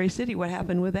sanctuary city. What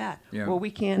happened with that? Yeah. Well,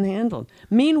 we can't handle it.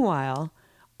 Meanwhile,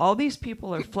 all these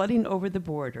people are flooding over the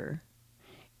border,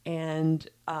 and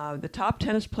the top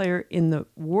tennis player in the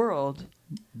world,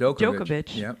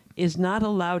 Djokovic, yep, is not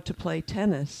allowed to play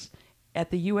tennis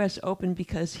at the U.S. Open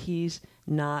because he's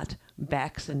not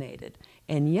vaccinated.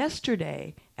 And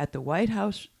yesterday at the White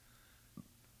House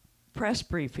press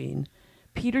briefing,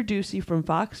 Peter Doocy from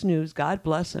Fox News, God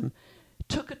bless him,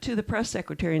 took it to the press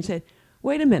secretary and said,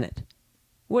 wait a minute,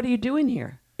 what are you doing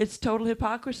here? It's total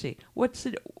hypocrisy.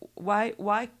 Why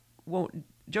won't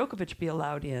Djokovic be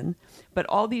allowed in, but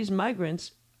all these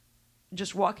migrants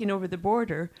just walking over the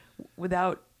border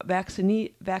without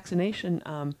vaccination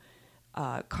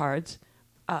cards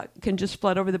can just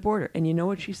flood over the border? And you know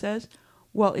what she says?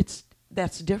 Well,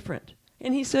 that's different.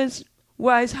 And he says,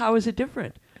 how is it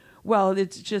different? Well,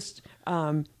 it's just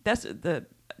that's the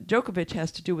Djokovic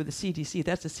has to do with the CDC.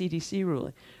 That's a CDC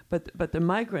ruling. But the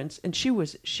migrants, and she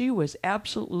was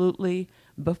absolutely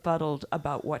befuddled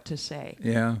about what to say.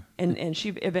 Yeah. And she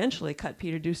eventually cut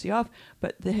Peter Doocy off.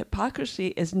 But the hypocrisy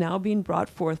is now being brought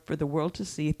forth for the world to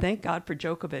see. Thank God for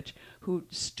Djokovic, who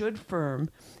stood firm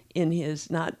in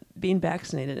his not being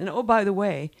vaccinated. And oh, by the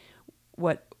way,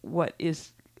 what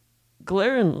is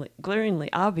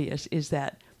glaringly obvious is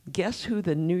that guess who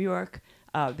the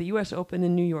U.S. Open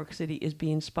in New York City is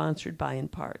being sponsored by in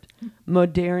part?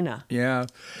 Moderna. Yeah.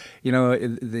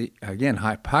 Again,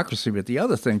 hypocrisy, but the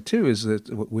other thing, too, is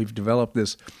that we've developed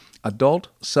this adult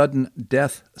sudden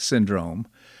death syndrome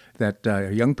that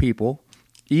young people,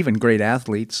 even great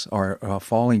athletes, are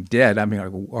falling dead. I mean,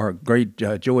 our great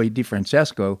Joey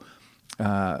DeFrancesco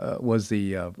was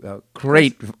the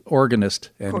great organist.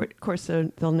 And of course,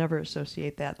 they'll never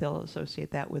associate that. They'll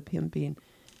associate that with him being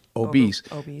obese.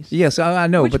 Obese. Yes, I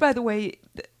know. Which, by the way,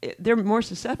 they're more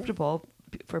susceptible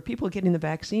for people getting the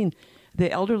vaccine. The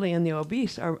elderly and the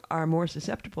obese are more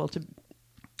susceptible to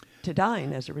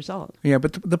dying as a result. Yeah,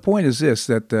 but the point is this,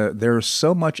 that there's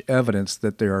so much evidence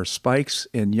that there are spikes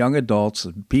in young adults,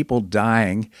 people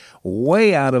dying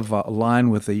way out of line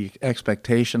with the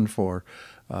expectation for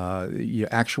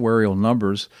actuarial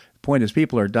numbers. Point is,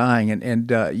 people are dying,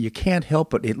 and you can't help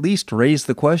but at least raise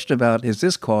the question about, is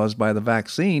this caused by the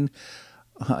vaccine?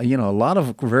 A lot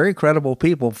of very credible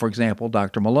people, for example,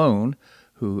 Dr. Malone,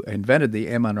 who invented the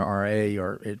mRNA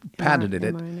or patented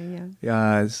it,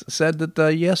 said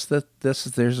that, yes, that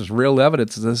there's real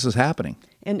evidence that this is happening.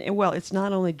 And well, it's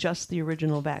not only just the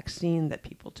original vaccine that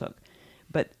people took,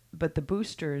 but the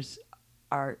boosters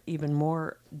are even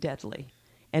more deadly.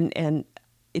 And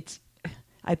it's,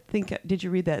 I think, did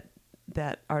you read that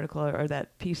article or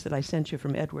that piece that I sent you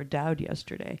from Edward Dowd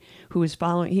yesterday, who was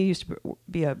following, he used to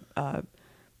be a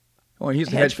he's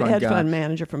the hedge fund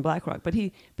manager from BlackRock, but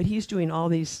he's doing all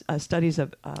these studies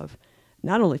of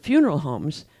not only funeral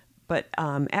homes, but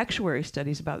actuary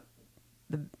studies about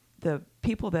the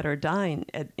people that are dying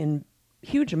in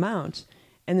huge amounts,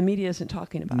 and the media isn't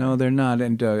talking about No, it. they're not.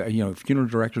 And, funeral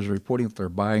directors are reporting that they're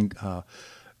buying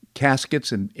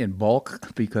caskets in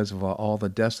bulk because of all the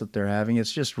deaths that they're having.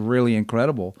 It's just really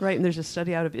incredible. Right, and there's a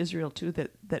study out of Israel, too,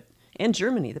 that and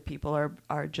Germany, the people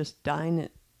are just dying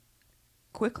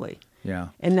quickly. Yeah.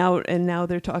 And now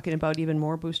they're talking about even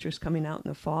more boosters coming out in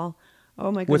the fall.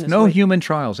 Oh, my goodness. With no human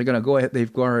trials. They're going to go ahead.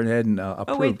 They've gone ahead and approved.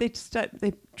 Oh, wait, they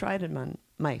tried them on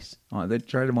mice. They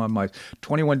tried them on mice.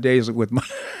 21 days with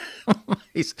mice.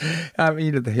 I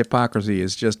mean, the hypocrisy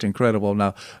is just incredible.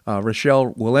 Now,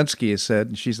 Rochelle Walensky has said,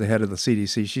 and she's the head of the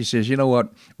CDC, she says, you know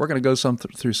what, we're going to go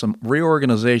through some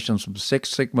reorganization, some Six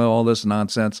Sigma, all this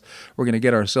nonsense. We're going to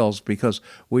get ourselves, because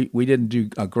we didn't do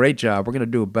a great job. We're going to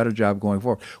do a better job going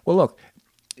forward. Well, look,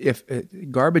 if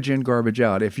garbage in, garbage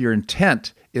out, if your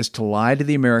intent is to lie to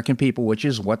the American people, which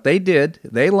is what they did,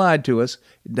 they lied to us.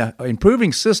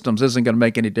 Improving systems isn't going to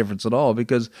make any difference at all,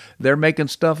 because they're making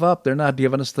stuff up. They're not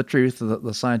giving us the truth,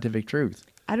 the scientific truth.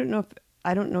 I don't know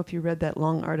if you read that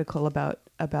long article about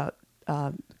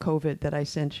COVID that I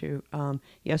sent you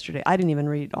yesterday. I didn't even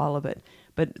read all of it,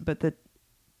 but the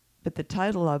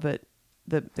title of it,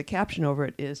 the caption over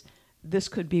it is, "This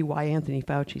could be why Anthony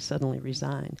Fauci suddenly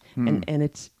resigned." And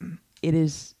it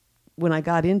is, when I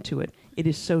got into it, it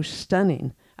is so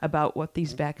stunning about what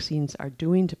these vaccines are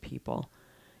doing to people.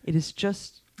 It is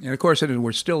just... And of course,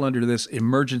 we're still under this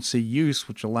emergency use,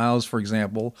 which allows, for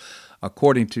example,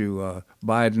 according to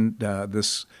Biden,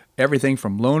 this everything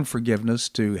from loan forgiveness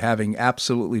to having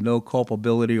absolutely no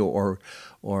culpability, or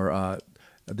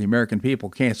the American people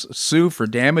can't sue for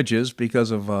damages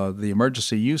because of the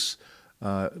emergency use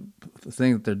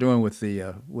thing that they're doing with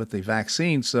the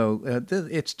vaccine. So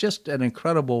it's just an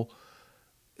incredible.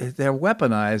 They're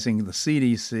weaponizing the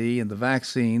CDC and the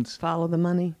vaccines. Follow the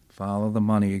money. Follow the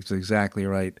money. It's exactly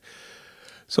right.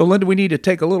 So, Linda, we need to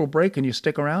take a little break. Can you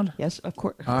stick around? Yes, of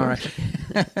course. All right.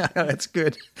 That's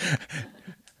good.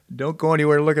 Don't go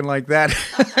anywhere looking like that.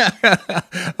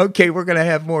 Okay, we're going to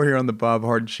have more here on The Bob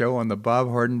Harden Show on the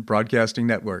Bob Harden Broadcasting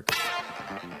Network.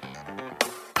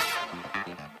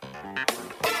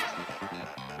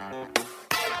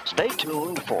 Stay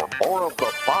tuned for more of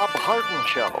the Bob Harden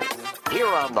Show here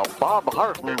on the Bob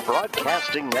Harden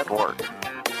Broadcasting Network.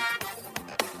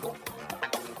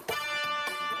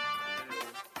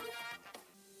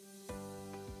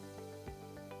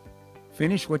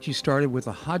 Finish what you started with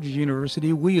a Hodges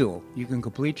University Wheel. You can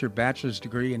complete your bachelor's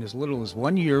degree in as little as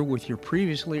 1 year with your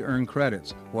previously earned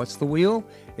credits. What's the Wheel?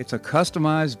 It's a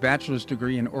customized bachelor's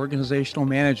degree in organizational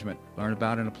management. Learn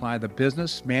about and apply the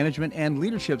business, management, and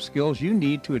leadership skills you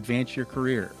need to advance your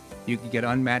career. You can get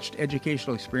unmatched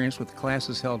educational experience with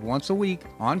classes held once a week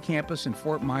on campus in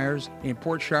Fort Myers, in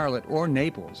Port Charlotte, or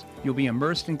Naples. You'll be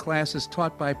immersed in classes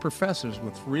taught by professors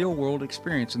with real-world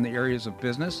experience in the areas of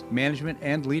business, management,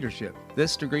 and leadership.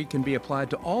 This degree can be applied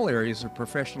to all areas of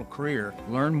professional career.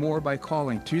 Learn more by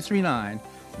calling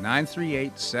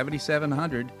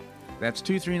 239-938-7700. That's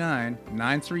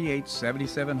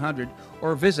 239-938-7700,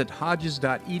 or visit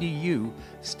hodges.edu.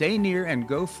 Stay near and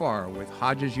go far with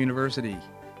Hodges University.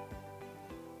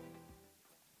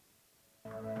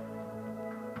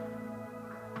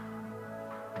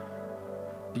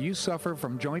 Do you suffer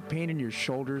from joint pain in your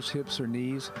shoulders, hips, or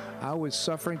knees? I was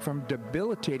suffering from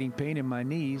debilitating pain in my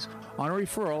knees. On a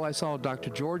referral, I saw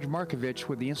Dr. George Markovich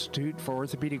with the Institute for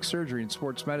Orthopedic Surgery and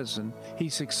Sports Medicine. He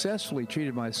successfully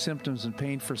treated my symptoms and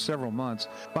pain for several months.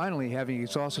 Finally, having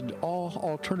exhausted all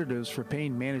alternatives for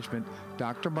pain management,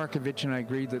 Dr. Markovich and I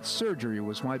agreed that surgery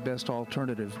was my best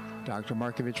alternative. Dr.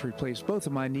 Markovich replaced both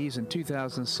of my knees in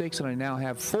 2006, and I now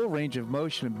have full range of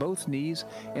motion in both knees,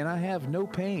 and I have no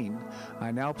pain.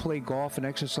 I now play golf and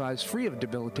exercise free of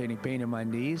debilitating pain in my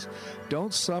knees.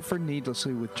 Don't suffer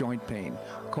needlessly with joint pain.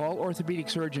 Call orthopedic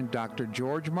surgeon Dr.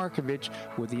 George Markovich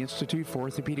with the Institute for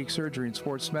Orthopedic Surgery and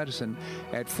Sports Medicine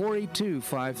at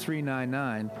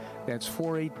 482-5399. That's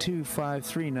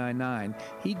 482-5399.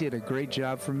 He did a great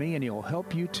job for me, and he'll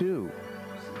help you too.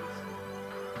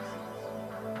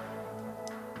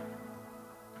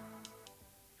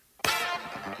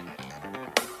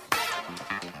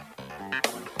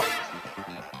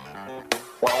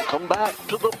 Welcome back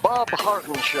to the Bob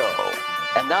Harden Show.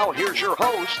 And now here's your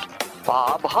host,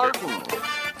 Bob Harden.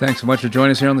 Thanks so much for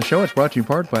joining us here on the show. It's brought to you in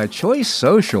part by Choice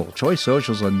Social. Choice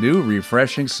Social is a new,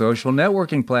 refreshing social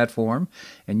networking platform,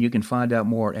 and you can find out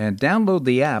more and download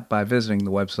the app by visiting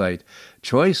the website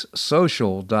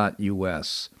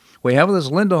choicesocial.us. We have with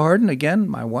us Linda Harden, again,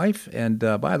 my wife, and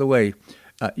by the way,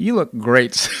 you look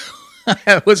great.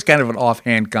 It was kind of an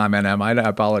offhand comment, Em. I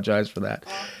apologize for that.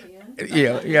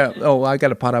 Yeah. Oh, I got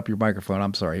to pot up your microphone.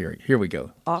 I'm sorry. Here we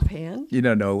go. Offhand? You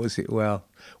don't know. Well,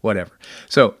 whatever.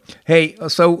 So, hey,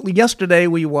 so yesterday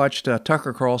we watched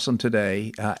Tucker Carlson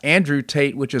Today. Andrew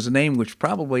Tate, which is a name which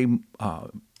probably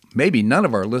maybe none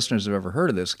of our listeners have ever heard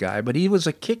of this guy, but he was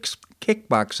a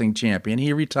kickboxing champion.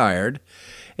 He retired,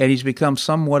 and he's become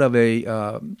somewhat of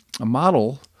a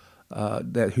model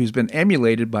who's been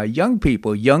emulated by young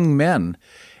people, young men.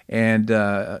 And,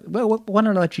 well, why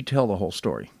don't I let you tell the whole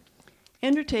story?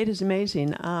 Andrew Tate is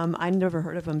amazing. I never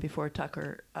heard of him before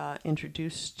Tucker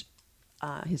introduced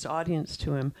his audience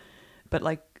to him. But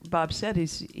like Bob said,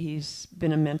 he's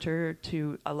been a mentor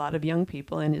to a lot of young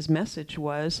people, and his message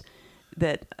was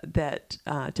that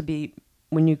to be,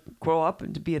 when you grow up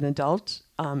and to be an adult,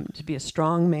 to be a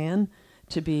strong man,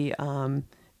 to be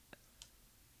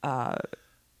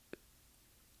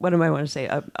what do I want to say?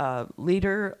 A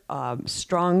leader,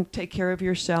 strong, take care of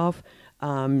yourself,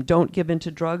 don't give into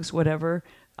drugs, whatever.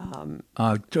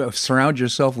 To surround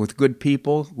yourself with good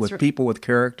people, with people with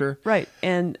character. Right,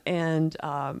 and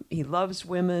he loves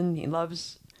women. He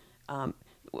loves.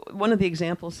 One of the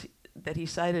examples that he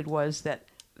cited was that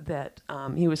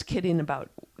he was kidding about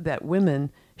that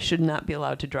women should not be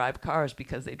allowed to drive cars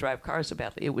because they drive cars so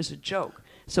badly. It was a joke.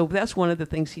 So that's one of the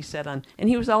things he said on, and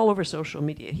he was all over social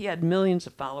media. He had millions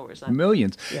of followers.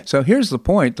 Millions. Yeah. So here's the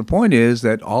point. The point is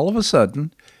that all of a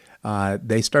sudden,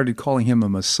 they started calling him a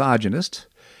misogynist.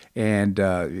 And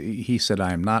he said,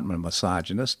 "I am not a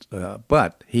misogynist,"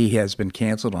 but he has been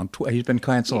canceled on. He's been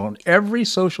canceled on every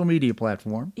social media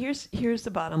platform. Here's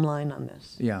the bottom line on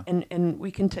this. Yeah. And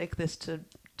we can take this to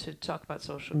talk about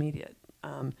social media,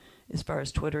 as far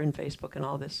as Twitter and Facebook and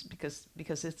all this,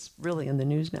 because it's really in the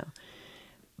news now.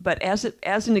 But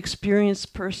as an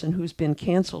experienced person who's been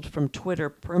canceled from Twitter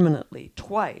permanently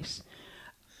twice,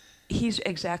 he's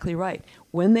exactly right.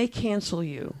 When they cancel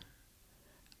you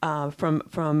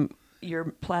from your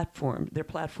platform, their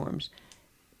platforms,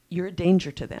 you're a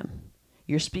danger to them.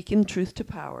 You're speaking truth to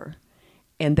power,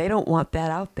 and they don't want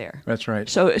that out there. That's right.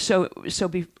 So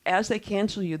as they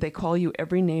cancel you, they call you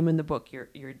every name in the book. You're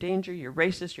a danger. You're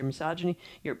racist. You're misogyny.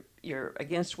 You're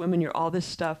against women. You're all this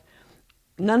stuff.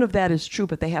 None of that is true,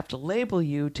 but they have to label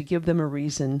you to give them a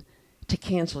reason to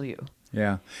cancel you.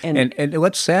 Yeah. And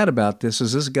what's sad about this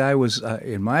is this guy was,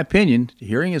 in my opinion,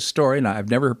 hearing his story, and I've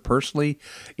never personally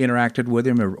interacted with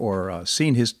him or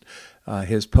seen his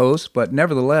posts, but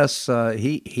nevertheless,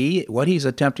 he what he's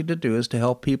attempting to do is to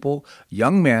help people,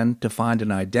 young men, to find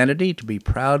an identity, to be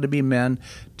proud to be men,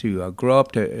 to grow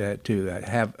up, to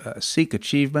have seek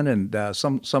achievement and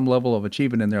some level of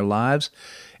achievement in their lives,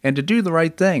 and to do the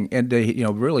right thing, and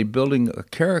to, really building a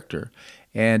character,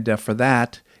 and for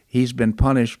that, he's been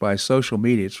punished by social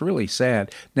media. It's really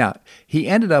sad. Now, he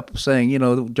ended up saying,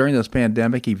 during this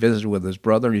pandemic, he visited with his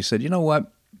brother, and he said, you know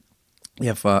what?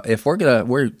 If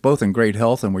we're both in great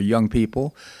health and we're young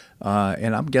people,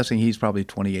 and I'm guessing he's probably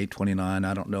 28, 29,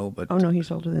 I don't know, but oh no,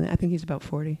 he's older than that. I think he's about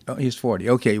 40. Oh, he's 40.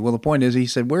 Okay. Well, the point is, he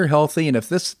said we're healthy, and if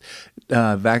this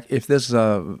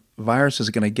virus is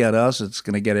going to get us, it's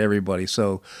going to get everybody.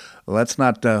 So let's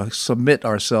not submit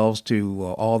ourselves to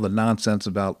all the nonsense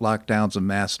about lockdowns and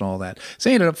masks and all that. So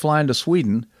he ended up flying to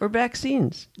Sweden. Or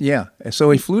vaccines. Yeah.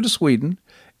 So he flew to Sweden.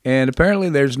 And apparently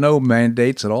there's no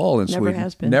mandates at all in Sweden.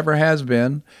 Never has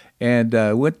been.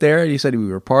 And went there, and he said we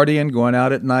were partying, going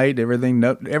out at night, everything.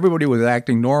 Everybody was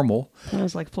acting normal. It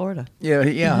was like Florida.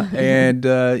 Yeah. And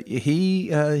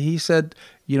he said,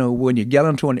 when you get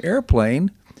onto an airplane,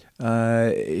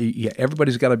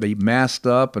 everybody's got to be masked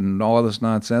up and all this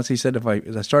nonsense. He said if I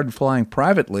started flying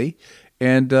privately,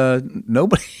 and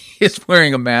nobody is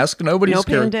wearing a mask. Nobody's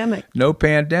pandemic. No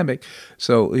pandemic.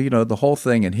 So, the whole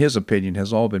thing, in his opinion,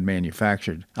 has all been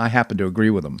manufactured. I happen to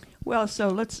agree with him. Well, so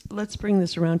let's bring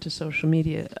this around to social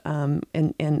media.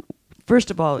 And first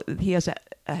of all, he has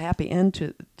a happy end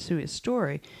to his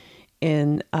story,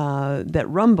 in that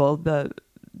Rumble, the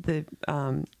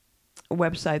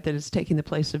website that is taking the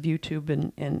place of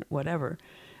YouTube and whatever,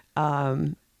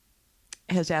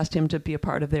 has asked him to be a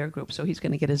part of their group, so he's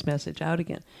going to get his message out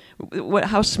again.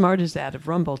 How smart is that of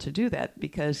Rumble to do that?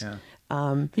 Because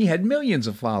he had millions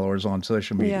of followers on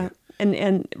social media. Yeah,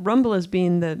 and Rumble is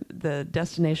being the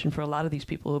destination for a lot of these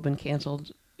people who have been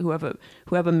canceled, who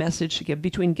have a message to give.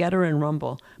 Between Getter and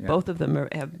Rumble, both of them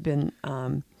have been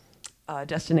a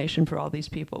destination for all these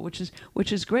people,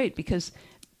 which is great because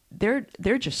they're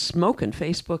just smoking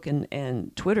Facebook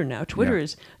and Twitter now. Twitter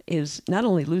is not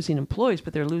only losing employees,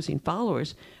 but they're losing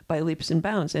followers by leaps and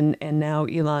bounds. And now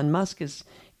Elon Musk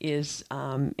is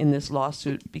in this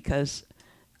lawsuit because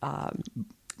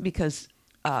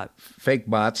fake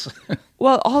bots.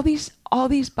 Well, all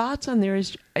these bots on there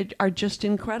are just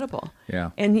incredible.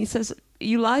 Yeah. And he says,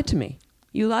 "You lied to me.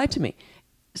 You lied to me."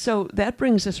 So that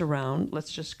brings us around.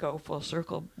 Let's just go full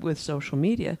circle with social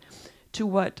media to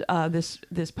what this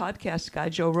podcast guy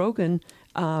Joe Rogan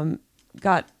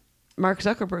got Mark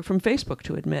Zuckerberg from Facebook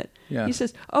to admit. Yeah. He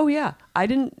says, "Oh yeah,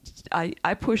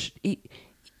 I pushed."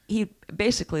 He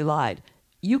basically lied.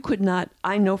 You could not.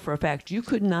 I know for a fact you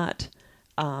could not.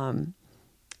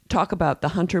 Talk about the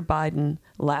Hunter Biden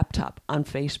laptop on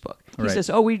Facebook. He Right. says,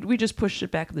 "Oh, we just pushed it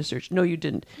back in the search." No, you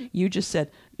didn't. You just said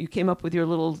you came up with your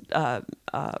little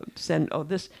send. Oh,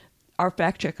 this our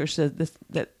fact checker said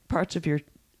that parts of your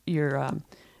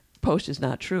post is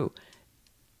not true.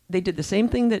 They did the same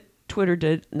thing that Twitter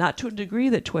did, not to a degree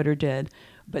that Twitter did,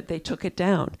 but they took it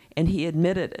down, and he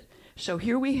admitted it. So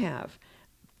here we have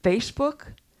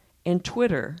Facebook and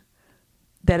Twitter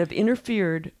that have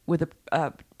interfered with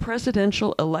a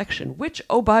presidential election, which,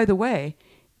 oh, by the way,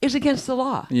 is against the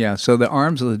law. Yeah, so the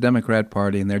arms of the Democrat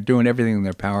Party, and they're doing everything in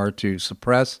their power to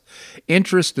suppress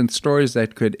interest in stories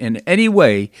that could in any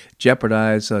way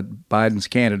jeopardize Biden's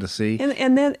candidacy.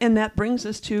 And that brings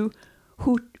us to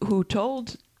who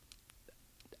told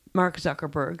Mark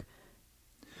Zuckerberg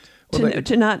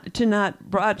to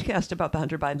not broadcast about the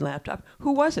Hunter Biden laptop.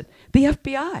 Who was it? The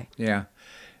FBI. Yeah.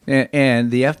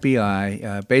 And the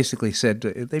FBI basically said,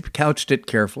 they've couched it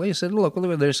carefully. They said, look,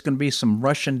 there's going to be some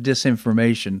Russian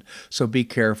disinformation, so be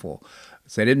careful.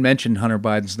 So they didn't mention Hunter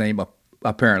Biden's name,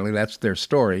 apparently. That's their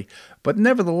story. But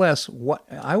nevertheless, what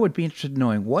I would be interested in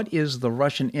knowing, what is the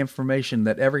Russian information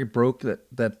that ever broke that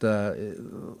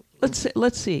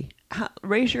Let's see.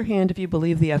 Raise your hand if you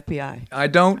believe the FBI. I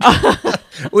don't.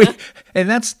 And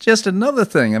that's just another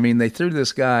thing. I mean, they threw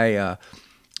this guy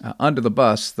under the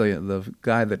bus, the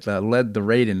guy that led the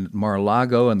raid in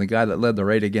Mar-a-Lago and the guy that led the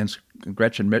raid against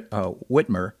Gretchen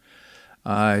Whitmer.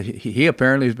 He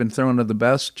apparently has been thrown under the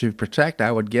bus to protect,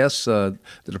 I would guess, the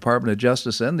Department of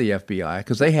Justice and the FBI,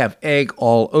 because they have egg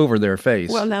all over their face.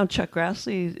 Well, now Chuck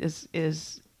Grassley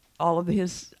is all of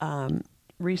his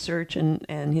research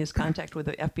and his contact with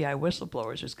the FBI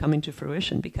whistleblowers is coming to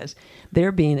fruition because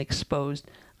they're being exposed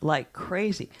like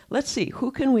crazy. Let's see,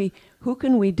 who can we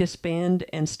disband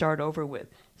and start over with?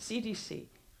 CDC,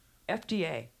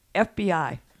 FDA,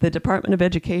 FBI, the Department of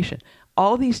Education,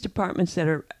 all these departments that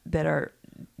are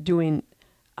doing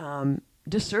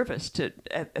disservice to,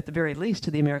 at the very least,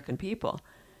 to the American people.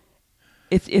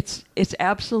 It's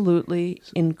absolutely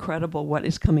incredible what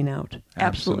is coming out.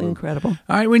 Absolutely incredible.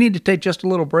 All right, we need to take just a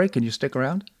little break. Can you stick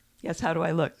around? Yes, how do I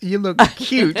look? You look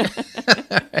cute.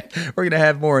 We're going to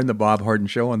have more in the Bob Harden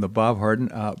Show on the Bob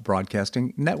Harden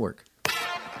Broadcasting Network.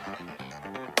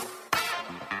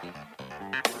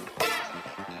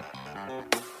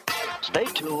 Stay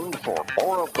tuned for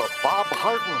more of the Bob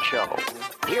Harden Show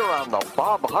here on the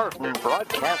Bob Harden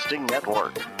Broadcasting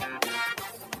Network.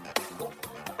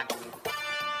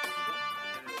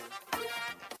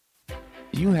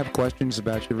 You have questions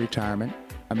about your retirement?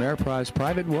 Ameriprise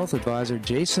Private Wealth Advisor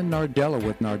Jason Nardella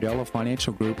with Nardella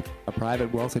Financial Group, a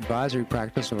private wealth advisory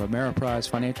practice of Ameriprise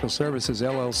Financial Services,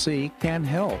 LLC, can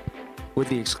help. With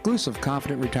the exclusive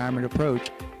Confident Retirement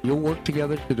approach, you'll work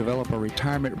together to develop a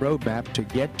retirement roadmap to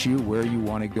get you where you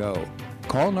want to go.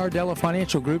 Call Nardella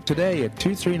Financial Group today at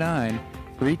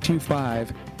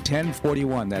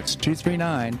 239-325-1041. That's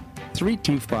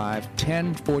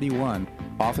 239-325-1041.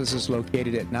 Office is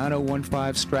located at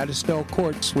 9015 Stratusdale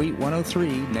Court, Suite 103,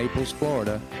 Naples,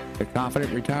 Florida. The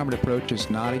Confident Retirement approach is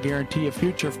not a guarantee of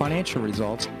future financial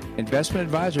results. Investment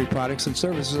advisory products and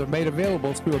services are made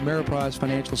available through Ameriprise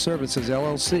Financial Services,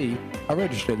 LLC, a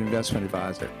registered investment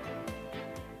advisor.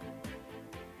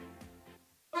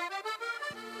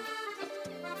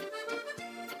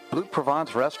 Blue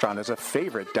Provence Restaurant is a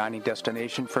favorite dining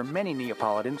destination for many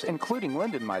Neapolitans, including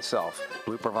Linda and myself.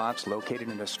 Blue Provence, located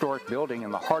in a historic building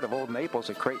in the heart of Old Naples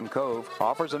at Creighton Cove,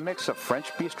 offers a mix of French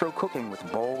bistro cooking with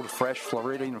bold, fresh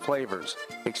Floridian flavors.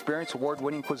 Experience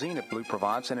award-winning cuisine at Blue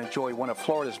Provence and enjoy one of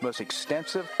Florida's most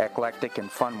extensive, eclectic, and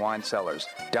fun wine cellars.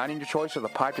 Dining your choice of the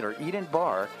popular Eat-In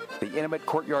Bar, the intimate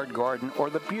Courtyard Garden, or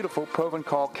the beautiful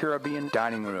Provencal Caribbean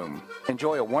Dining Room.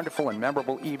 Enjoy a wonderful and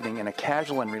memorable evening in a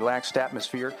casual and relaxed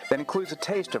atmosphere that includes a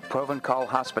taste of Provencal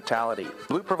hospitality.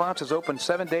 Blue Provence is open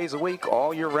 7 days a week,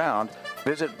 all year round.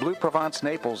 Visit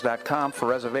BlueProvenceNaples.com for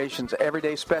reservations,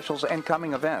 everyday specials, and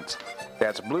coming events.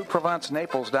 That's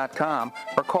BlueProvenceNaples.com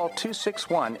or call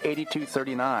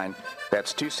 261-8239.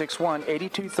 That's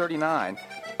 261-8239.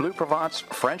 Blue Provence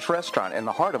French Restaurant in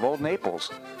the heart of Old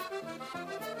Naples.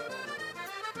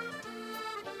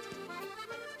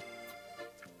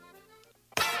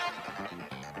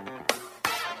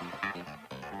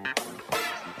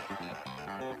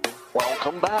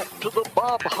 Welcome back to the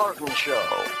Bob Harden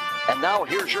Show. And now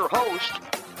here's your host,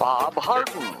 Bob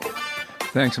Harden.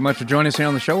 Thanks so much for joining us here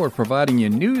on the show. We're providing you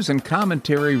news and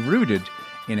commentary rooted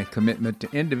in a commitment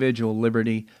to individual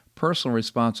liberty, personal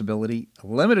responsibility,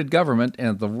 limited government,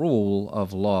 and the rule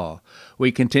of law.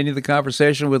 We continue the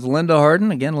conversation with Linda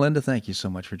Harden. Again, Linda, thank you so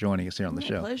much for joining us here on the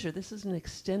show. My pleasure. This is an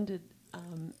extended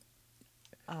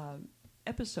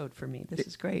episode for me. This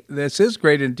is great. This is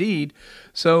great indeed.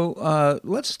 So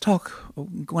let's talk. I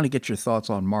want to get your thoughts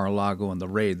on Mar-a-Lago and the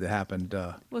raid that happened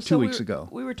 2 weeks ago.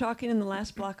 We were talking in the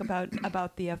last block about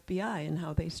the FBI and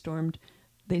how they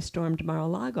stormed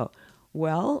Mar-a-Lago.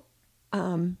 Well,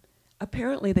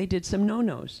 apparently they did some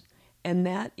no-nos, and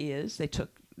that is they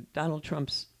took Donald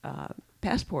Trump's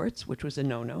passports, which was a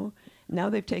no-no. Now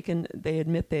they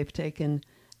admit they've taken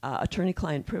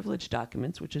attorney-client privilege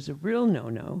documents, which is a real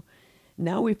no-no.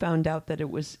 Now we found out that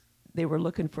they were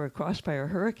looking for Crossfire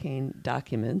Hurricane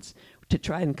documents to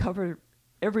try and cover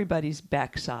everybody's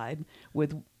backside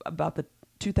about the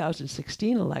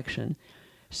 2016 election.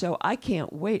 So I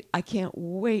can't wait. I can't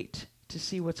wait to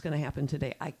see what's going to happen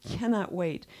today. I cannot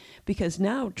wait, because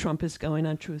now Trump is going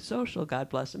on Truth Social, God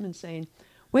bless him, and saying,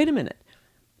 wait a minute,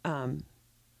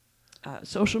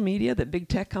 social media, the big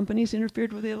tech companies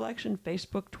interfered with the election,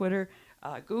 Facebook, Twitter,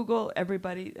 Google,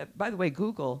 everybody. By the way,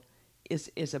 Google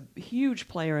is a huge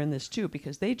player in this too,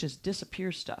 because they just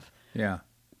disappear stuff. Yeah.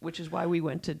 Which is why we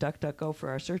went to DuckDuckGo for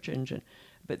our search engine.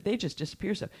 But they just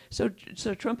disappear stuff. So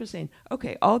Trump is saying,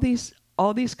 okay, all these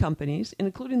companies,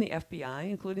 including the FBI,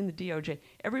 including the DOJ,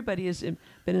 everybody has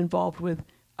been involved with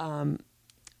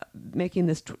making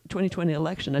this 2020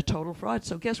 election a total fraud.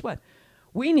 So guess what?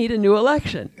 We need a new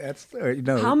election. That's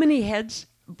How many heads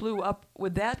blew up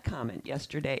with that comment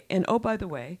yesterday? And oh, by the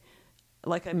way,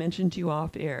 like I mentioned to you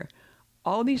off air,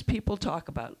 all these people talk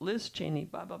about Liz Cheney,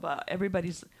 blah, blah, blah.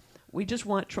 We just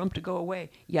want Trump to go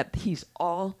away. Yet he's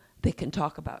all they can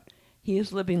talk about. He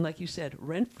is living, like you said,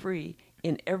 rent-free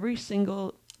in every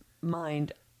single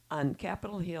mind on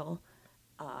Capitol Hill,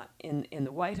 in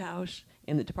the White House,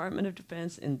 in the Department of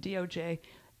Defense, in DOJ.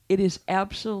 It is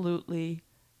absolutely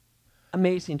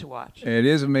amazing to watch. It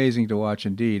is amazing to watch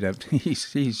indeed.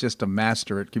 He's just a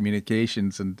master at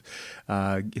communications and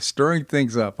stirring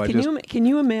things up. Can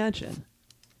you imagine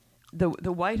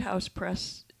the White House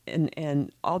press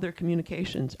and all their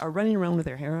communications are running around with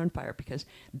their hair on fire because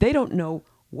they don't know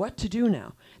what to do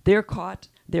now. They're caught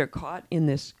in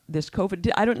this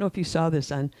COVID. I don't know if you saw this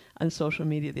on social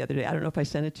media the other day. I don't know if I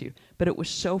sent it to you, but it was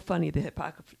so funny, the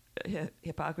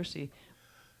hypocrisy,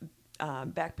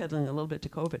 backpedaling a little bit to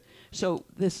COVID. So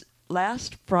this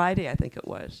last Friday, I think it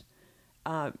was,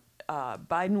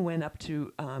 Biden went up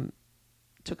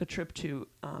took a trip to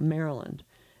Maryland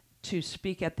to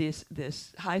speak at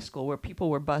this high school where people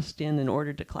were bussed in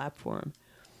order to clap for him.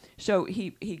 So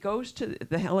he goes to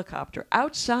the helicopter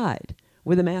outside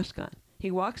with a mask on.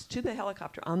 He walks to the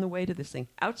helicopter on the way to this thing,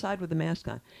 outside with a mask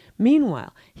on.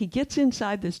 Meanwhile, he gets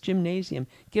inside this gymnasium,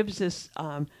 gives this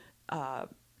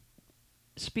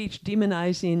speech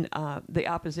demonizing the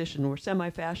opposition. We're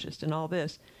semi-fascist and all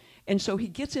this. And so he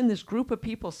gets in this group of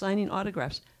people signing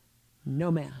autographs.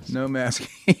 No mask. No mask.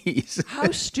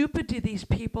 How stupid do these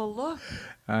people look?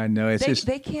 I know.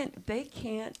 They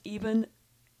can't even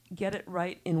get it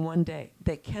right in one day.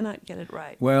 They cannot get it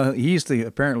right. Well, he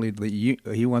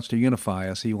wants to unify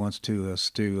us. He wants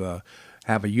to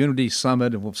have a unity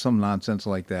summit and some nonsense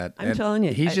like that. I'm telling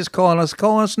you, he's just calling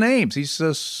us names. He's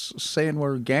just saying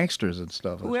we're gangsters and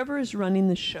stuff. Whoever is running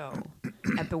the show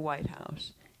at the White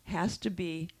House has to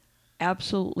be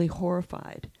absolutely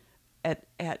horrified at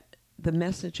the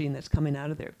messaging that's coming out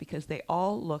of there, because they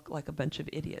all look like a bunch of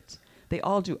idiots. They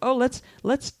all do. Oh, let's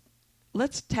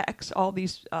tax all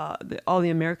these all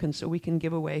the Americans so we can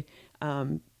give away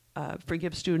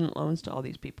forgive student loans to all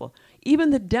these people. Even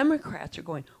the Democrats are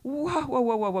going,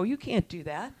 whoa, you can't do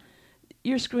that.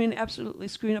 You're absolutely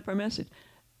screwing up our message.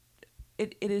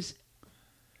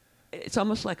 It's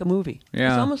almost like a movie.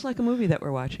 Yeah. It's almost like a movie that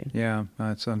we're watching. Yeah,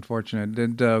 that's unfortunate.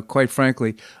 And quite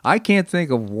frankly, I can't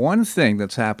think of one thing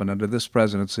that's happened under this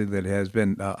presidency that has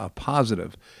been a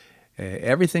positive.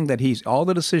 Everything that all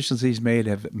the decisions he's made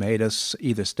have made us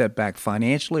either step back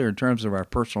financially or in terms of our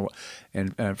personal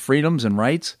and freedoms and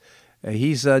rights.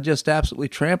 He's just absolutely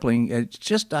trampling. It's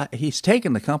just he's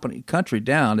taken the country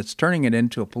down. It's turning it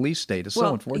into a police state. It's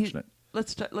so unfortunate.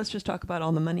 Let's just talk about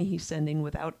all the money he's sending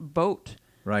without vote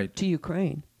to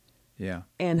Ukraine. Yeah.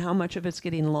 And how much of it's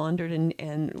getting laundered.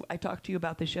 And I talked to you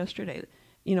about this yesterday.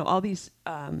 You know, all these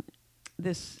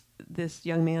this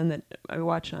young man that I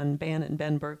watch on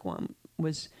Ben Bergquam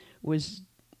was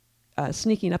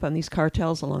sneaking up on these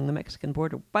cartels along the Mexican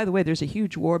border. By the way, there's a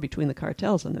huge war between the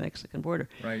cartels on the Mexican border.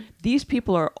 Right. These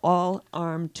people are all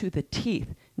armed to the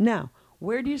teeth. Now,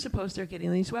 where do you suppose they're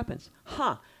getting these weapons?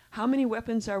 How many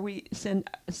weapons are we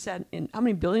how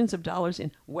many billions of dollars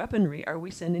in weaponry are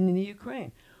we sending into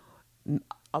Ukraine?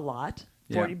 A lot,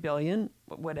 40 billion,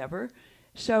 whatever.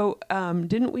 So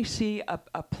didn't we see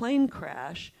a plane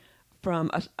crash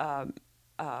from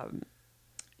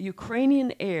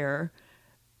Ukrainian air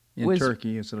in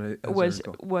Turkey?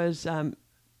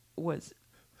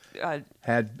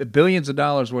 Had billions of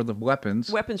dollars worth of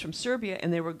weapons from Serbia,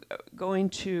 and they were going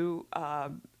to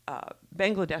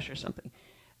Bangladesh or something,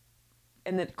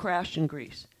 and then crashed in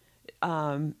Greece.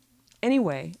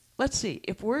 Anyway, let's see.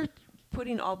 If we're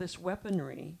putting all this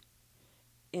weaponry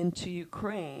into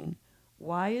Ukraine,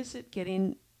 why is it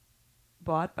getting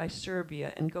bought by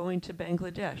Serbia and going to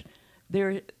Bangladesh?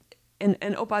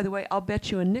 And oh, by the way, I'll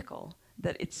bet you a nickel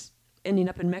that it's ending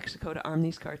up in Mexico to arm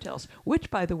these cartels,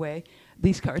 which, by the way,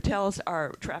 these cartels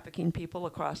are trafficking people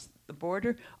across the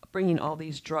border, bringing all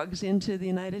these drugs into the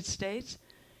United States.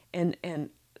 And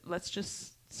let's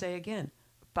just say again,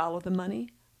 follow the money,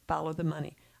 follow the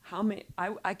money.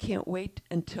 I can't wait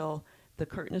until the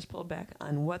curtain is pulled back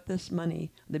on what this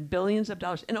money, the billions of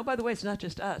dollars, and oh, by the way, it's not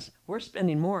just us. We're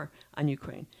spending more on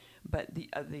Ukraine. But the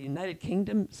United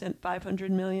Kingdom sent $500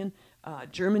 million.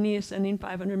 Germany is sending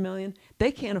 $500 million.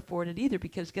 They can't afford it either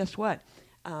because guess what?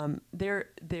 Their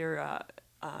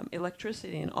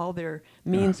electricity and all their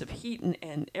means of heat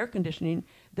and air conditioning,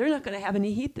 they're not going to have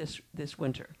any heat this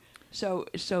winter.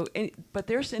 But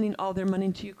they're sending all their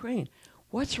money to Ukraine.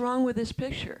 What's wrong with this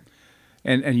picture?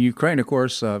 And Ukraine, of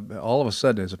course, all of a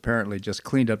sudden has apparently just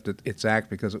cleaned up its act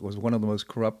because it was one of the most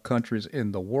corrupt countries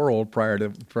in the world prior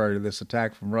to this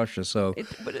attack from Russia. So,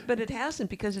 but it hasn't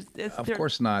because it's of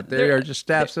course not. They are just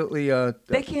absolutely.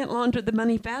 They can't launder the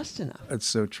money fast enough. That's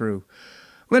so true.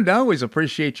 Linda, I always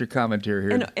appreciate your commentary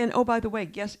here. And oh, by the way,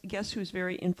 guess who's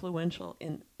very influential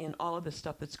in all of the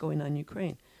stuff that's going on in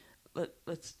Ukraine?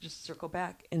 Let's just circle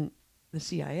back in the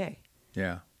CIA.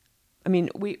 Yeah. I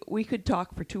mean, we could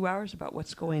talk for 2 hours about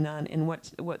what's going on and what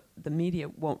the media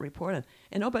won't report on.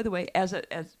 And oh, by the way, as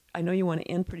I know you want to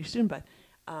end pretty soon, but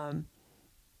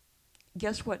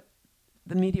guess what?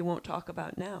 The media won't talk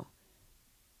about now.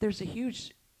 There's a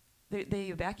huge. They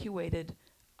evacuated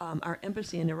our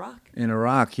embassy in Iraq. In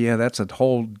Iraq, yeah, that's a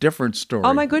whole different story.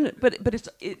 Oh my goodness! But it's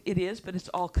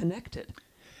all connected,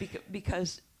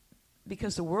 because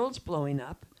the world's blowing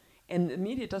up, and the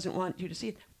media doesn't want you to see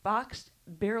it. Fox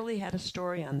barely had a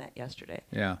story on that yesterday.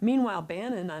 Yeah. Meanwhile,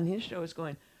 Bannon on his show is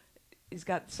he's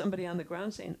got somebody on the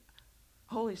ground saying,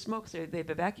 holy smokes, they've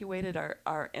evacuated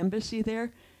our embassy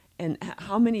there. And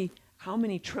how many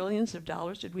trillions of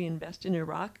dollars did we invest in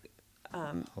Iraq?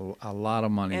 A lot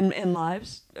of money. And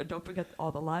lives. Don't forget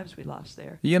all the lives we lost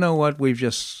there. You know what? We've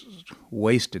just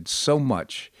wasted so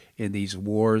much in these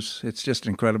wars. It's just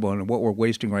incredible. And what we're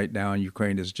wasting right now in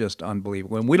Ukraine is just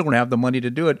unbelievable. And we don't have the money to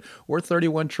do it. We're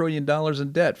 $31 trillion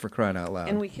in debt, for crying out loud.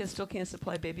 And we still can't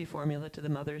supply baby formula to the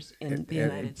mothers in the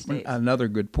United States. Another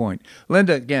good point.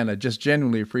 Linda, again, I just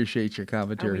genuinely appreciate your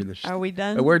commentary. Are we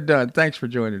done? We're done. Thanks for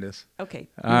joining us. Okay.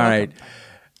 All right.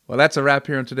 Well, that's a wrap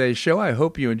here on today's show. I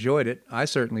hope you enjoyed it. I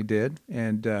certainly did.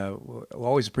 And we'll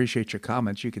always appreciate your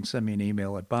comments. You can send me an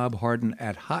email at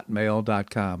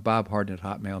bobharden@hotmail.com,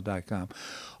 bobharden@hotmail.com.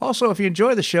 Also, if you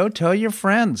enjoy the show, tell your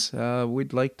friends.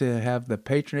 We'd like to have the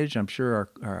patronage. I'm sure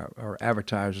our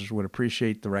advertisers would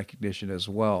appreciate the recognition as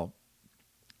well.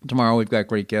 Tomorrow we've got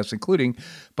great guests, including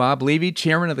Bob Levy,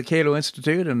 chairman of the Cato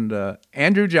Institute, and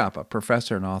Andrew Joppa,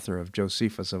 professor and author of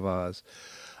Josephus of Oz.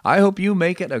 I hope you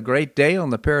make it a great day on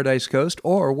the Paradise Coast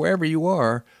or wherever you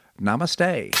are.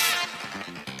 Namaste.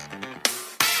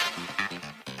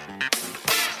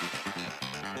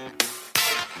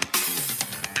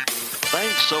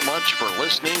 Thanks so much for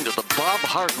listening to The Bob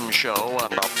Harden Show on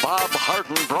the Bob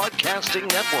Harden Broadcasting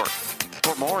Network.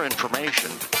 For more information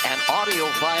and audio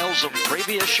files of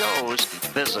previous shows,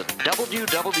 visit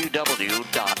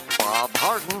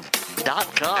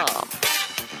www.bobharden.com.